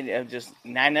like that. I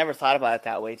never thought about it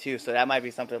that way too. So that might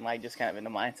be something like just kind of in the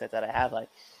mindset that I have. Like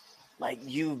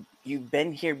you've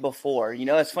been here before. You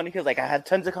know, it's funny because like I had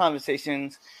tons of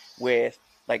conversations with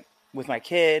my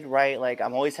kid, right? Like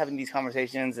I'm always having these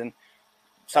conversations, and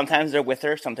sometimes they're with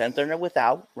her, sometimes they're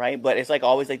without, right? But it's like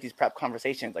always like these prep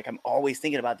conversations. Like I'm always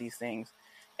thinking about these things,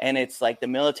 and it's like the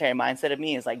military mindset of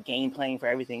me is like game playing for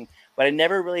everything. But I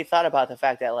never really thought about the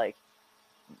fact that like,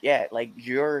 yeah, like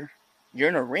you're You're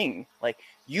in a ring. Like,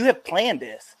 you have planned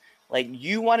this. Like,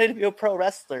 you wanted to be a pro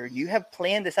wrestler. You have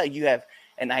planned this out. You have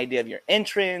an idea of your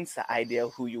entrance, the idea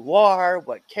of who you are,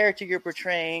 what character you're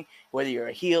portraying, whether you're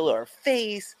a heel or a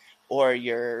face, or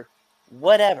you're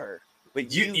whatever.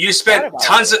 But you spent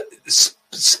tons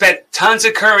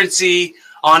of currency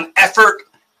on effort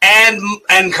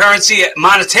and currency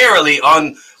monetarily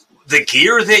on the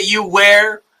gear that you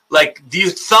wear. Like, you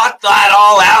thought that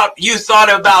all out. You thought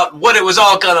about what it was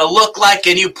all going to look like,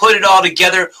 and you put it all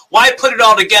together. Why put it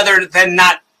all together then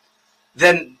not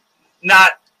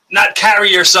carry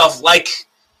yourself like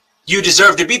you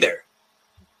deserve to be there?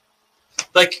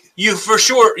 Like, you for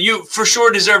sure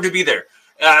deserve to be there.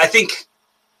 I think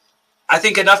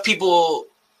enough people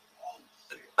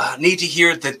need to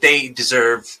hear that they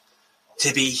deserve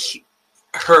to be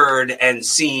heard and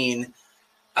seen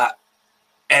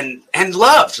and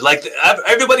loved. Like,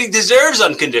 everybody deserves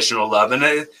unconditional love. And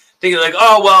I think like,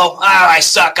 oh, well, I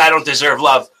suck. I don't deserve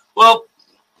love. Well,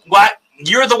 what?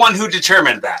 You're the one who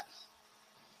determined that.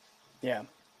 Yeah.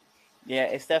 Yeah,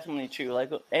 it's definitely true. Like,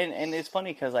 and it's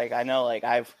funny because, like, I know, like,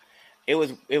 it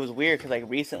was weird because, like,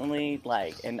 recently,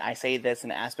 like, and I say this in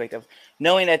the aspect of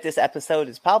knowing that this episode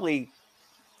is probably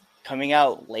coming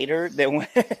out later than when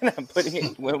I'm putting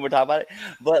it, when we're talking about it.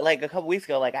 But, like, a couple weeks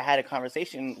ago, like, I had a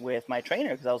conversation with my trainer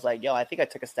because I was like, yo, I think I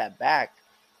took a step back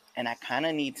and I kind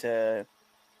of need to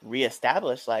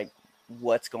reestablish, like,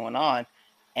 what's going on.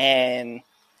 And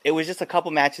it was just a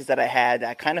couple matches that I had that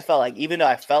I kind of felt like, even though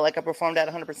I felt like I performed at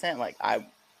 100%, like,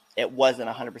 it wasn't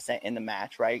 100% in the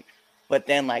match, right? But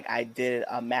then, like, I did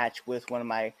a match with one of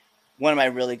my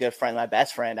really good friends, my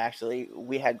best friend, actually.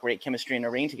 We had great chemistry in the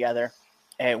ring together.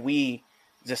 And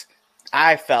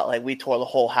I felt like we tore the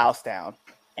whole house down.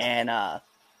 And a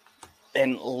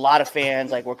lot of fans,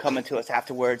 like, were coming to us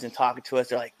afterwards and talking to us.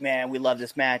 They're like, man, we love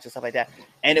this match and stuff like that.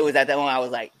 And it was at that moment I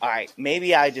was like, all right,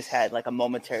 maybe I just had, like, a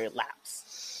momentary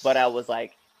lapse. But I was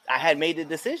like, I had made a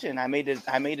decision. I made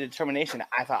a determination.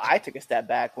 I thought I took a step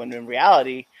back when in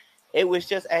reality, it was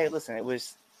just, hey, listen,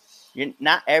 you're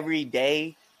not every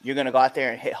day you're going to go out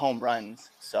there and hit home runs.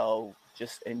 So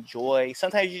just enjoy.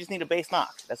 Sometimes you just need a base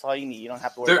knock. That's all you need. You don't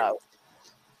have to worry about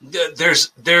it.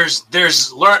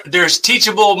 There's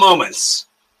teachable moments.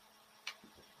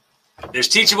 There's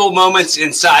teachable moments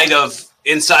inside of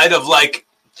like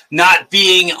not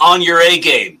being on your A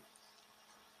game.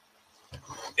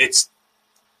 It's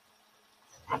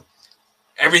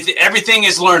everything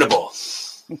is learnable.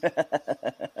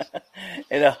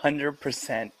 It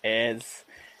 100% is.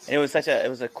 It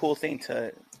was a cool thing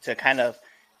to kind of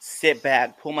sit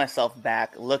back, pull myself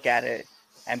back, look at it,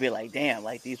 and be like, damn,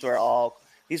 like, these were all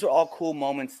cool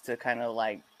moments to kind of,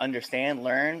 like, understand,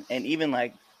 learn. And even,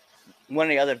 like, one of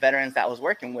the other veterans that I was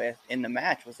working with in the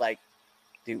match was like,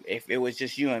 dude, if it was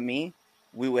just you and me,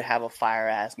 we would have a fire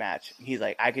ass match. He's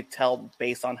like, I could tell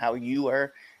based on how you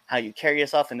carry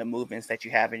yourself and the movements that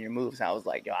you have in your moves. And I was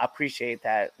like, yo, I appreciate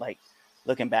that. Like,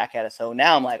 looking back at it. So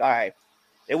now I'm like, all right,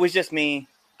 it was just me.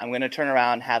 I'm going to turn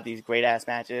around and have these great ass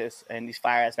matches and these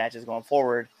fire ass matches going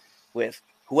forward with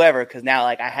whoever. Cause now,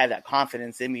 like, I have that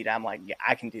confidence in me that I'm like, yeah,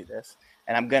 I can do this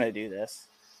and I'm going to do this.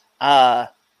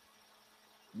 But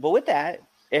with that,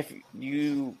 if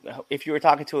you were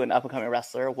talking to an up and coming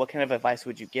wrestler, what kind of advice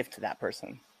would you give to that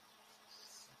person?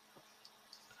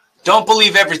 Don't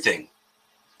believe everything.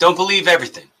 Don't believe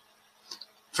everything.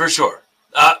 For sure.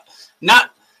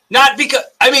 Not because,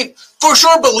 I mean, for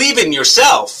sure believe in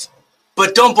yourself,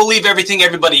 but don't believe everything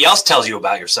everybody else tells you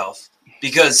about yourself,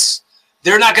 because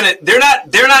they're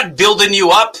not building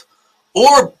you up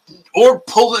or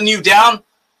pulling you down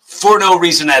for no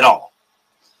reason at all.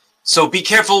 So be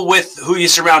careful with who you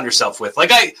surround yourself with.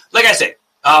 Like I say,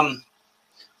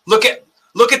 look at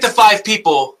the 5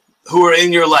 people who are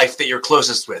in your life that you're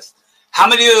closest with. How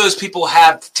many of those people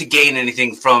have to gain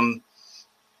anything from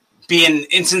being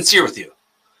insincere with you?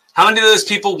 How many of those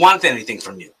people want anything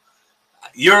from you?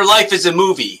 Your life is a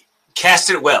movie. Cast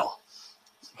it well.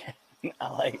 I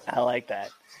like that.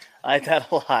 I like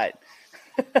that a lot.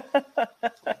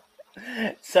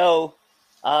 So,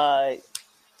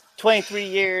 23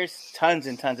 years, tons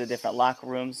and tons of different locker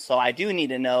rooms. So I do need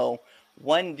to know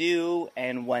one do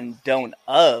and one don't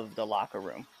of the locker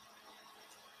room.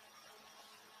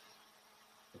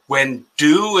 When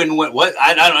do and what?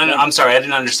 I'm sorry, I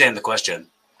didn't understand the question.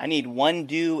 I need one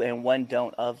do and one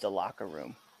don't of the locker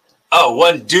room. Oh,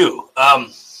 one do.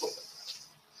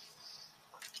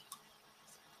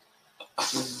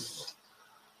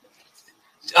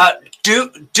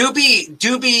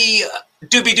 Doobie.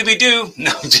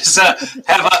 No, just have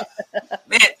a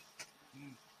man.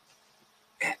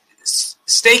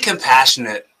 Stay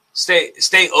compassionate.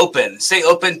 Stay open. Stay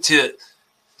open to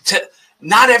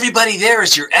not everybody there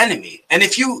is your enemy. And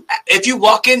if you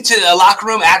walk into a locker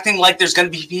room acting like there's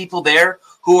going to be people there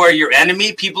who are your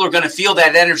enemy, people are going to feel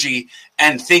that energy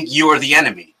and think you are the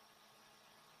enemy.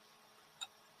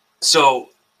 So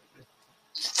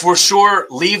for sure,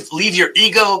 leave your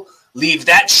ego, leave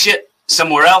that shit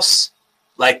somewhere else.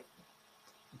 Like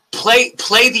play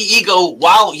the ego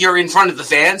while you're in front of the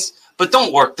fans, but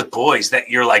don't work the boys that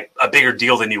you're like a bigger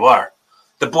deal than you are.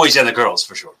 The boys and the girls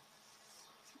for sure.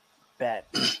 Bet.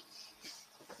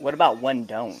 What about one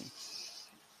don't?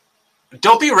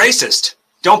 Don't be racist.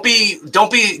 Don't be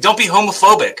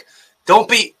homophobic. Don't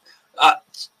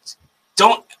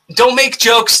make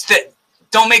jokes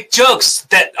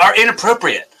that are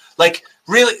inappropriate. Like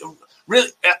really.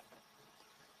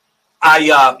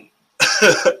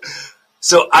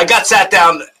 So I got sat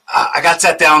down.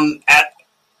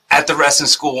 At the wrestling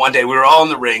school one day. We were all in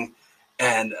the ring,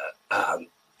 and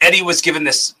Eddie was given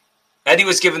this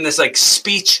like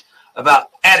speech about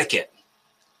etiquette,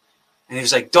 and he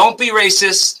was like, "Don't be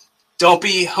racist. Don't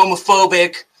be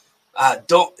homophobic.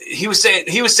 He was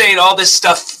saying all this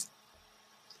stuff.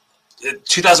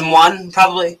 2001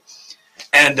 probably,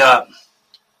 and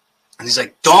he's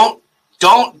like, don't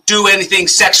do anything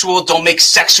sexual. Don't make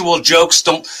sexual jokes.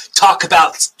 Don't talk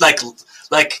about like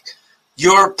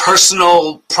your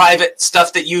personal private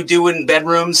stuff that you do in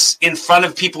bedrooms in front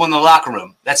of people in the locker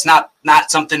room. That's not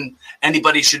something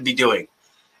anybody should be doing."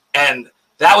 And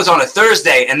that was on a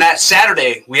Thursday, and that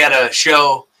Saturday we had a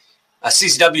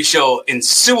CCW show in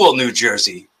Sewell, New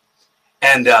Jersey,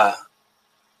 and the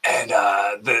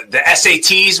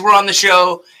SATs were on the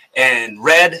show, and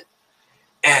Red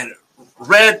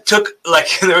took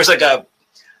like there was like a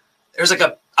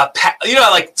pad, you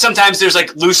know, like sometimes there's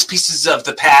like loose pieces of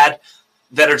the pad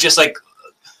that are just like,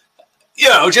 you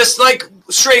know, just like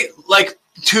straight like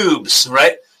tubes,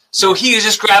 right? So he was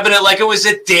just grabbing it like it was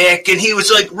a dick, and he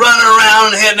was like running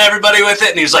around hitting everybody with it,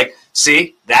 and he was like,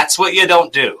 "See, that's what you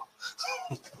don't do."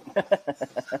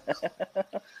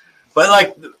 But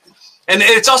like, and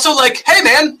it's also like, hey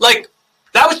man, like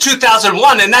that was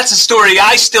 2001, and that's a story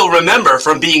I still remember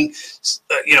from being,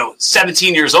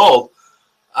 17 years old.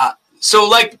 So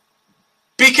like,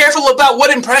 be careful about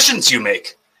what impressions you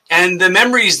make and the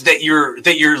memories that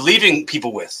you're leaving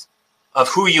people with of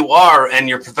who you are and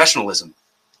your professionalism.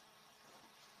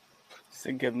 It's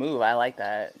a good move. I like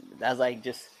that. That's like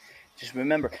just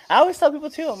remember. I always tell people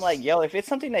too. I'm like, yo, if it's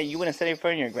something that you wouldn't say in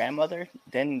front of your grandmother,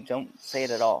 then don't say it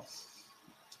at all.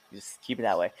 Just keep it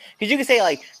that way. Because you can say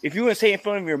like, if you want to say it in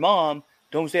front of your mom,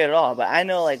 don't say it at all. But I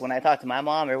know like when I talk to my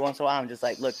mom, every once in a while, I'm just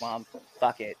like, look, mom,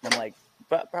 fuck it. And I'm like,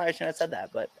 probably shouldn't have said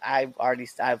that. But I've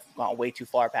gone way too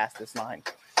far past this line.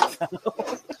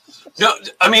 No,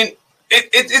 I mean,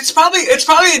 it's probably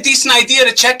a decent idea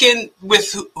to check in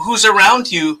with who's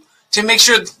around you to make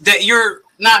sure that you're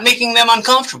not making them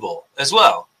uncomfortable as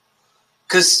well.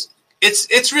 Because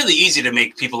it's really easy to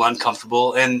make people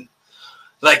uncomfortable. And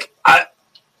like, I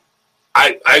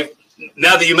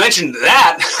now that you mentioned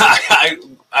that,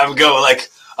 I would go like,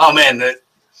 oh man,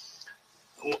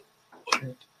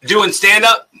 doing stand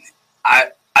up,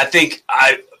 I think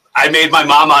I made my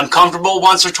mom uncomfortable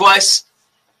once or twice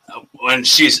when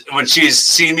she's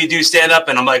seen me do stand up,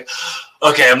 and I'm like,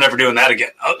 okay, I'm never doing that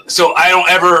again. So I've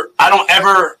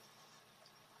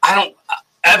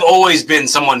always been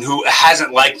someone who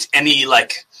hasn't liked any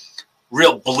like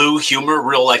real blue humor,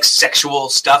 real like sexual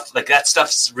stuff. Like that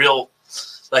stuff's real.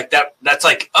 Like that's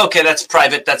like, okay, that's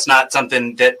private. That's not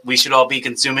something that we should all be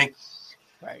consuming.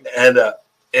 Right. And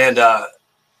I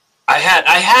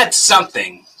had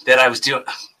something that I was doing.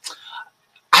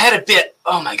 I had a bit.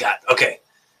 Oh my God. Okay.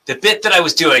 The bit that I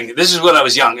was doing, this is when I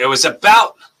was young. It was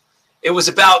about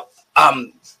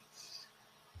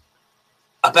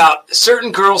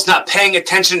certain girls not paying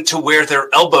attention to where their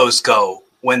elbows go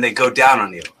when they go down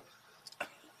on you.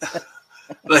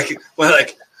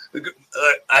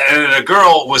 And a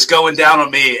girl was going down on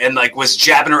me and like was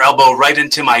jabbing her elbow right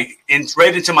into my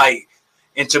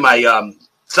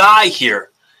thigh here.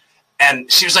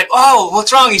 And she was like, "Oh,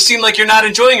 what's wrong? You seem like you're not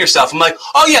enjoying yourself." I'm like,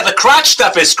 "Oh yeah, the crotch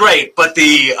stuff is great, but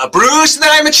the bruise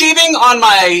that I'm achieving on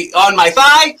my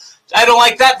thigh, I don't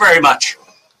like that very much."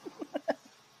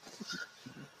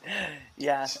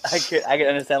 Yeah, I could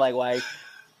understand like why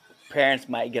parents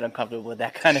might get uncomfortable with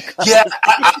that kind of conversation.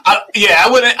 I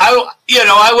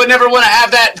would never want to have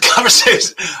that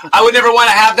conversation. I would never want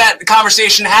to have that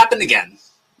conversation happen again.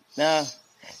 No,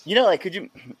 like, could you,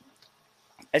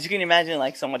 as you can imagine,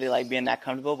 like somebody like being that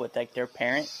comfortable with like their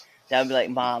parent, that would be like,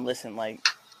 "Mom, listen, like,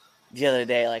 the other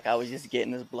day, like I was just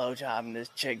getting this blowjob and this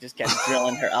chick just kept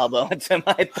drilling her elbow into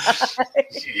my thigh.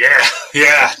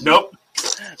 Yeah, nope.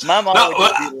 My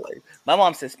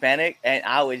mom's Hispanic, and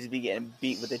I would just be getting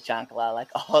beat with a chancla like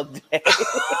all day.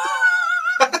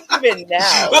 Even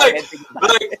now,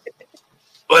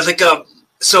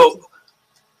 so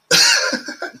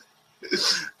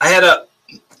I have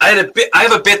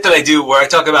a bit that I do where I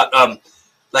talk about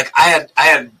like I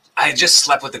had just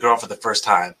slept with a girl for the first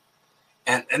time,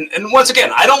 and once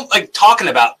again, I don't like talking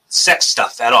about sex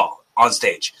stuff at all on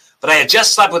stage, but I had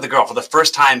just slept with a girl for the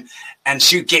first time, and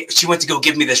she went to go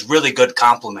give me this really good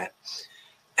compliment.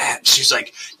 And she's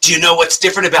like, "Do you know what's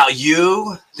different about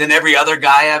you than every other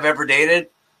guy I've ever dated?"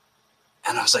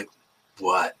 And I was like,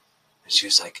 "What?" And she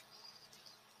was like,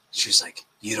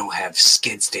 "You don't have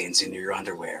skid stains in your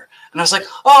underwear." And I was like,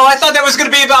 "Oh, I thought that was going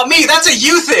to be about me. That's a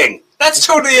you thing. That's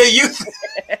totally a you thing."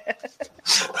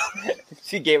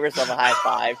 She gave herself a high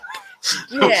five.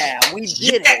 Yeah, we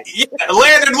did it. Yeah,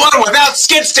 landed one without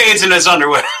skid stains in his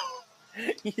underwear.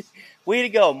 Way to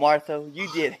go, Martha.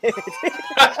 You did it.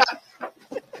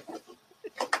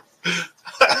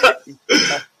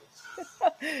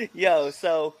 Yo,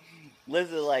 so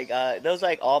listen, like those are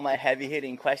like all my heavy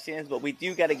hitting questions, but we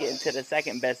do got to get into the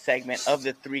second best segment of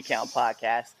the 3 Count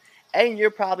podcast, and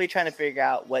you're probably trying to figure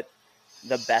out what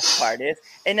the best part is,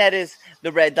 and that is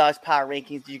the Red Dogs Power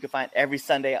Rankings that you can find every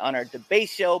Sunday on our debate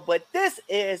show. But this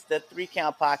is the 3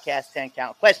 Count podcast 10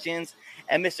 count questions,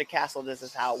 and Mr. Kastle, this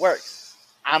is how it works.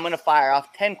 I'm gonna fire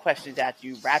off 10 questions at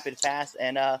you, rapid fast,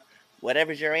 and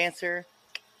whatever's your answer,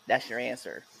 that's your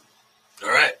answer. All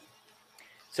right.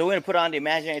 So we're going to put on the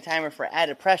imaginary timer for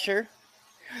added pressure.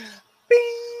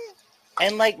 Bing!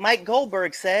 And like Mike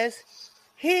Goldberg says,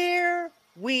 here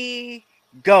we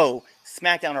go.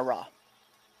 SmackDown or Raw?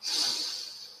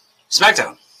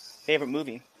 SmackDown. Favorite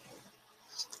movie?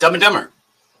 Dumb and Dumber.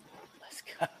 Let's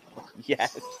go.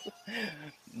 Yes.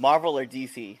 Marvel or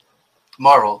DC?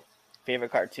 Marvel.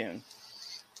 Favorite cartoon?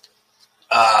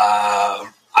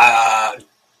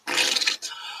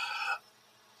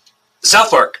 South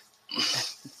Park.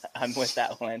 I'm with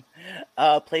that one.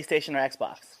 PlayStation or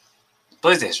Xbox?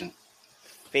 PlayStation.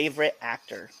 Favorite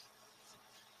actor?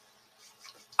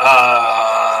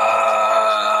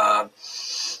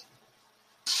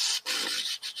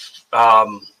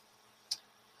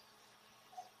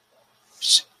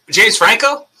 James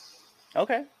Franco.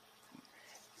 Okay.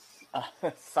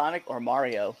 Sonic or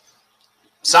Mario?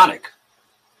 Sonic.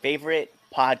 Favorite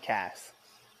podcast?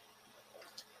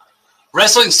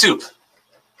 Wrestling Soup.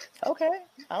 Okay,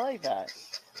 I like that.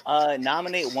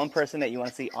 Nominate one person that you want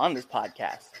to see on this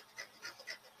podcast.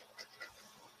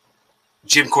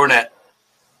 Jim Cornette.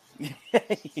 Yo,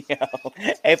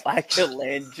 if I could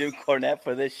land Jim Cornette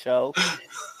for this show,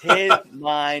 his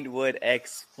mind would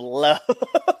explode.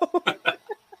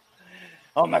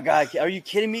 Oh my God, are you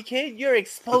kidding me, kid? You're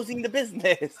exposing the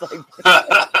business. Like,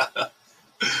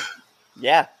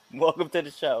 yeah, welcome to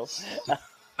the show.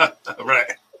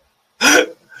 Right.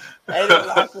 And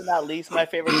last but not least, my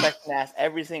favorite question to ask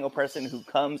every single person who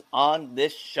comes on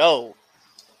this show.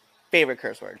 Favorite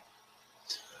curse word?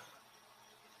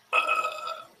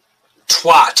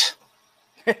 Twat.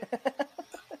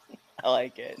 I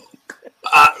like it.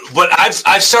 But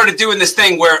I've started doing this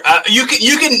thing where you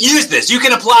can use this. You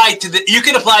can apply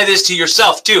this to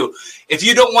yourself too. If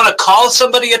you don't want to call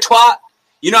somebody a twat,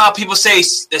 you know how people say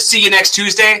 "see you next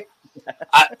Tuesday."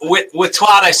 With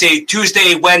twat, I say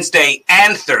Tuesday, Wednesday,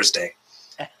 and Thursday.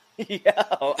 Yo,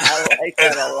 I like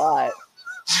that a lot.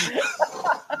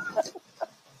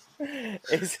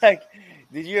 It's like,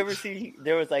 did you ever see?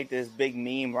 There was like this big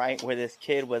meme, right, where this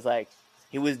kid was like,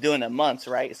 he was doing the months,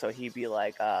 right? So he'd be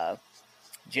like,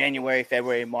 January,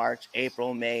 February, March,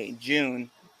 April, May, June,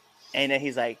 and then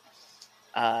he's like,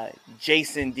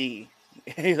 Jason D.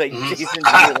 He's like Jason D.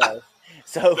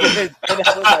 So and I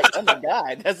was like, oh my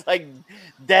God, that's like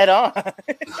dead on.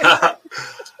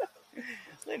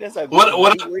 Like, that's like when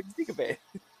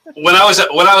I was a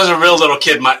real little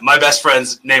kid, my best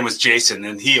friend's name was Jason,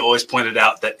 and he always pointed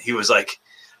out that he was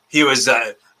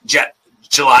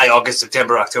July, August,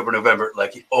 September, October, November.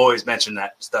 Like he always mentioned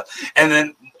that stuff. And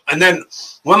then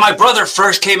when my brother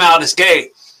first came out as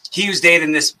gay, he was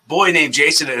dating this boy named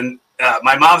Jason, and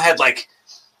my mom had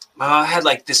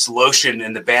this lotion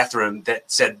in the bathroom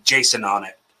that said Jason on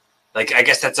it. Like, I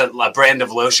guess that's a brand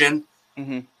of lotion.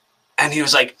 Mm-hmm. And he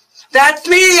was like, "That's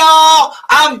me, y'all.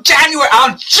 I'm January,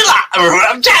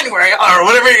 or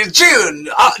whatever, June,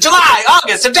 July,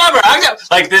 August, September."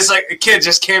 Like this, like a kid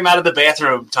just came out of the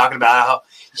bathroom talking about how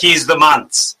he's the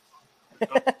months.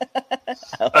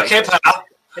 Okay, pal.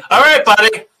 All right,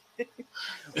 buddy.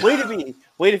 Way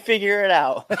Way to figure it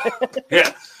out.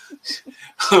 Yeah.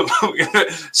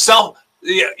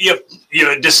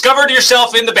 You discovered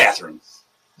yourself in the bathroom.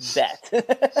 Bet.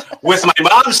 With my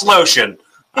mom's lotion.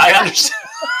 I understand.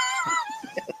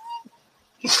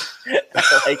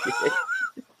 I like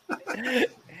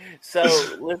it. So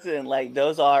listen, like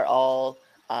those are all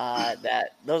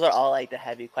like the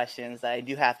heavy questions that I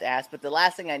do have to ask. But the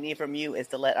last thing I need from you is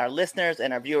to let our listeners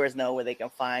and our viewers know where they can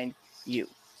find you.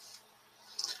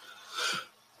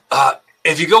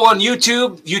 If you go on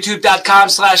YouTube,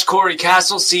 youtube.com/Corey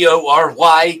Kastle,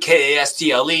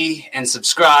 CORYKASTLE, and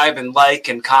subscribe and like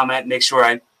and comment, make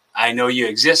sure I know you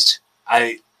exist.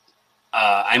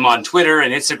 I'm on Twitter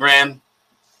and Instagram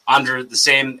under the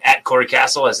same @Corey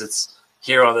Kastle as it's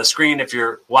here on the screen if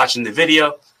you're watching the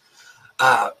video.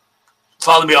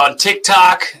 Follow me on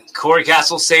TikTok, Corey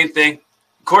Kastle, same thing.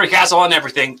 Corey Kastle on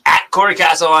everything, @Corey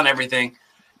Kastle on everything.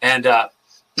 And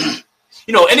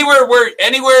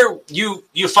anywhere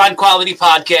you find quality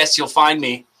podcasts, you'll find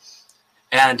me.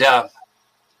 And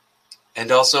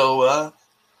also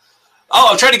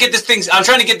I'm trying to get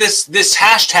this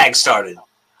hashtag started.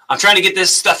 I'm trying to get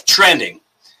this stuff trending.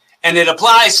 And it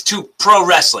applies to pro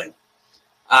wrestling.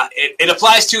 It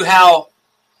applies to how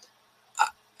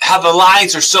the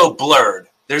lines are so blurred.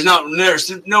 There's no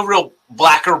real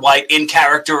black or white in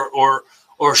character or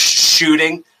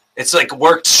shooting. It's like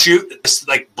worked shoot. It's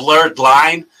like blurred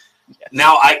line. Yes.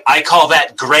 Now I call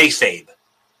that gray fade.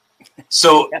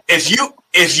 So if you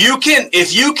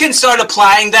can start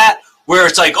applying that where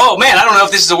it's like, oh man, I don't know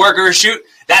if this is a work or a shoot.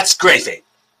 That's gray fade.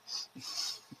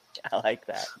 I like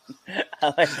that.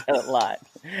 I like that a lot.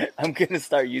 I'm going to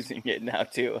start using it now,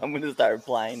 too. I'm going to start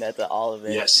applying that to all of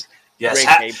it. Yes.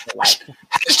 Hashtag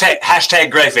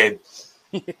gray fade.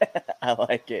 Yeah, I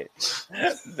like it.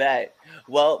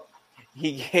 Well,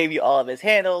 he gave you all of his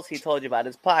handles. He told you about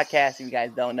his podcast. If you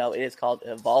guys don't know, it is called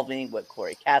Evolving with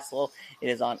Corey Kastle. It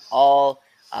is on all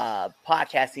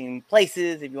podcasting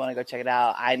places. If you want to go check it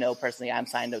out. I know personally I'm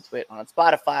signed up to it on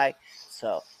Spotify.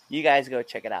 So you guys go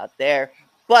check it out there.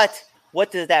 But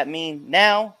what does that mean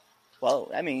now? Well,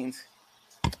 that means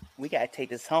we got to take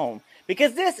this home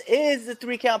because this is the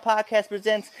 3 Count Podcast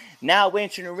presents Now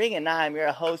Entering the Ring, and I'm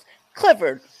your host,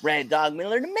 Clifford Red Dog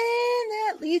Miller, the man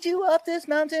that leads you up this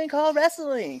mountain called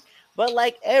wrestling. But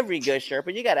like every good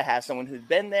Sherpa, you got to have someone who's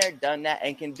been there, done that,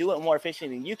 and can do it more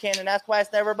efficiently than you can, and that's why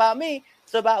it's never about me.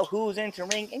 It's about who's entering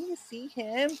the ring, and you see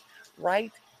him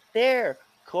right there,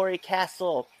 Corey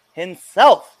Kastle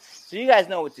himself. So you guys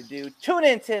know what to do. Tune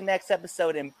in to the next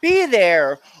episode and be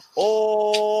there,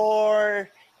 or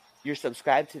you're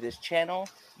subscribed to this channel.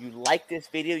 You like this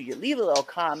video. You leave a little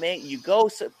comment. You go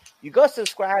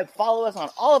subscribe. Follow us on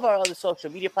all of our other social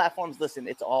media platforms. Listen,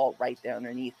 it's all right there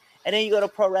underneath. And then you go to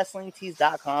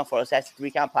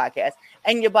prowrestlingtees.com/3 Count Podcast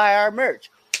and you buy our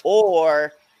merch.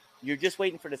 Or you're just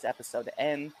waiting for this episode to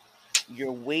end.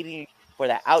 You're waiting for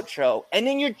the outro, and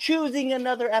then you're choosing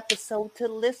another episode to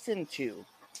listen to.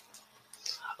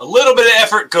 A little bit of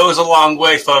effort goes a long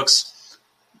way, folks.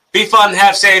 Be fun,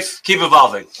 have safe, keep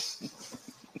evolving.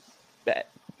 Bet.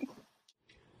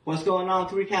 What's going on,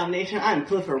 3 Count Nation? I'm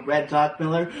Clifford Red Dog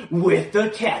Miller with the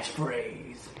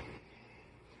catchphrase.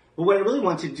 But what I really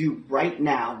want you to do right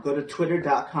now, go to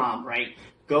twitter.com, right?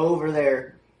 Go over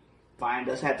there, find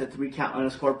us at the 3 Count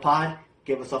 _pod.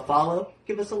 Give us a follow,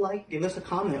 give us a like, give us a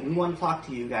comment. We want to talk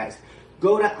to you guys.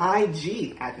 Go to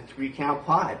IG at the 3 Count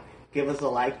Pod. Give us a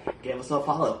like, give us a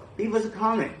follow, leave us a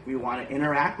comment. We want to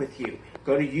interact with you.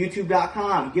 Go to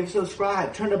youtube.com, give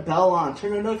subscribe, turn the bell on,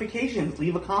 turn the notifications,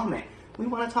 leave a comment. We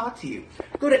want to talk to you.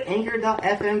 Go to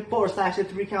anchor.fm/the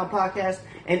 3 Count Podcast,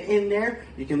 and in there,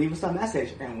 you can leave us a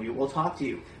message, and we will talk to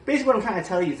you. Basically, what I'm trying to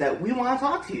tell you is that we want to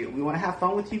talk to you. We want to have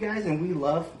fun with you guys, and we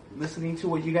love listening to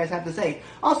what you guys have to say.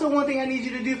 Also, one thing I need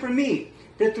you to do for me,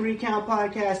 the 3 Count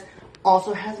Podcast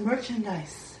also has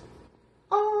merchandise.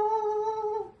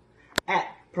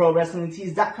 At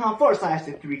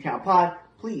prowrestlingtees.com/the 3 Count Pod.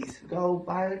 Please go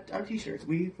buy our t-shirts.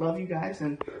 We love you guys,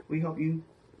 and we hope you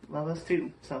love us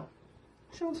too. So,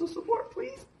 show us some support,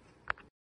 please.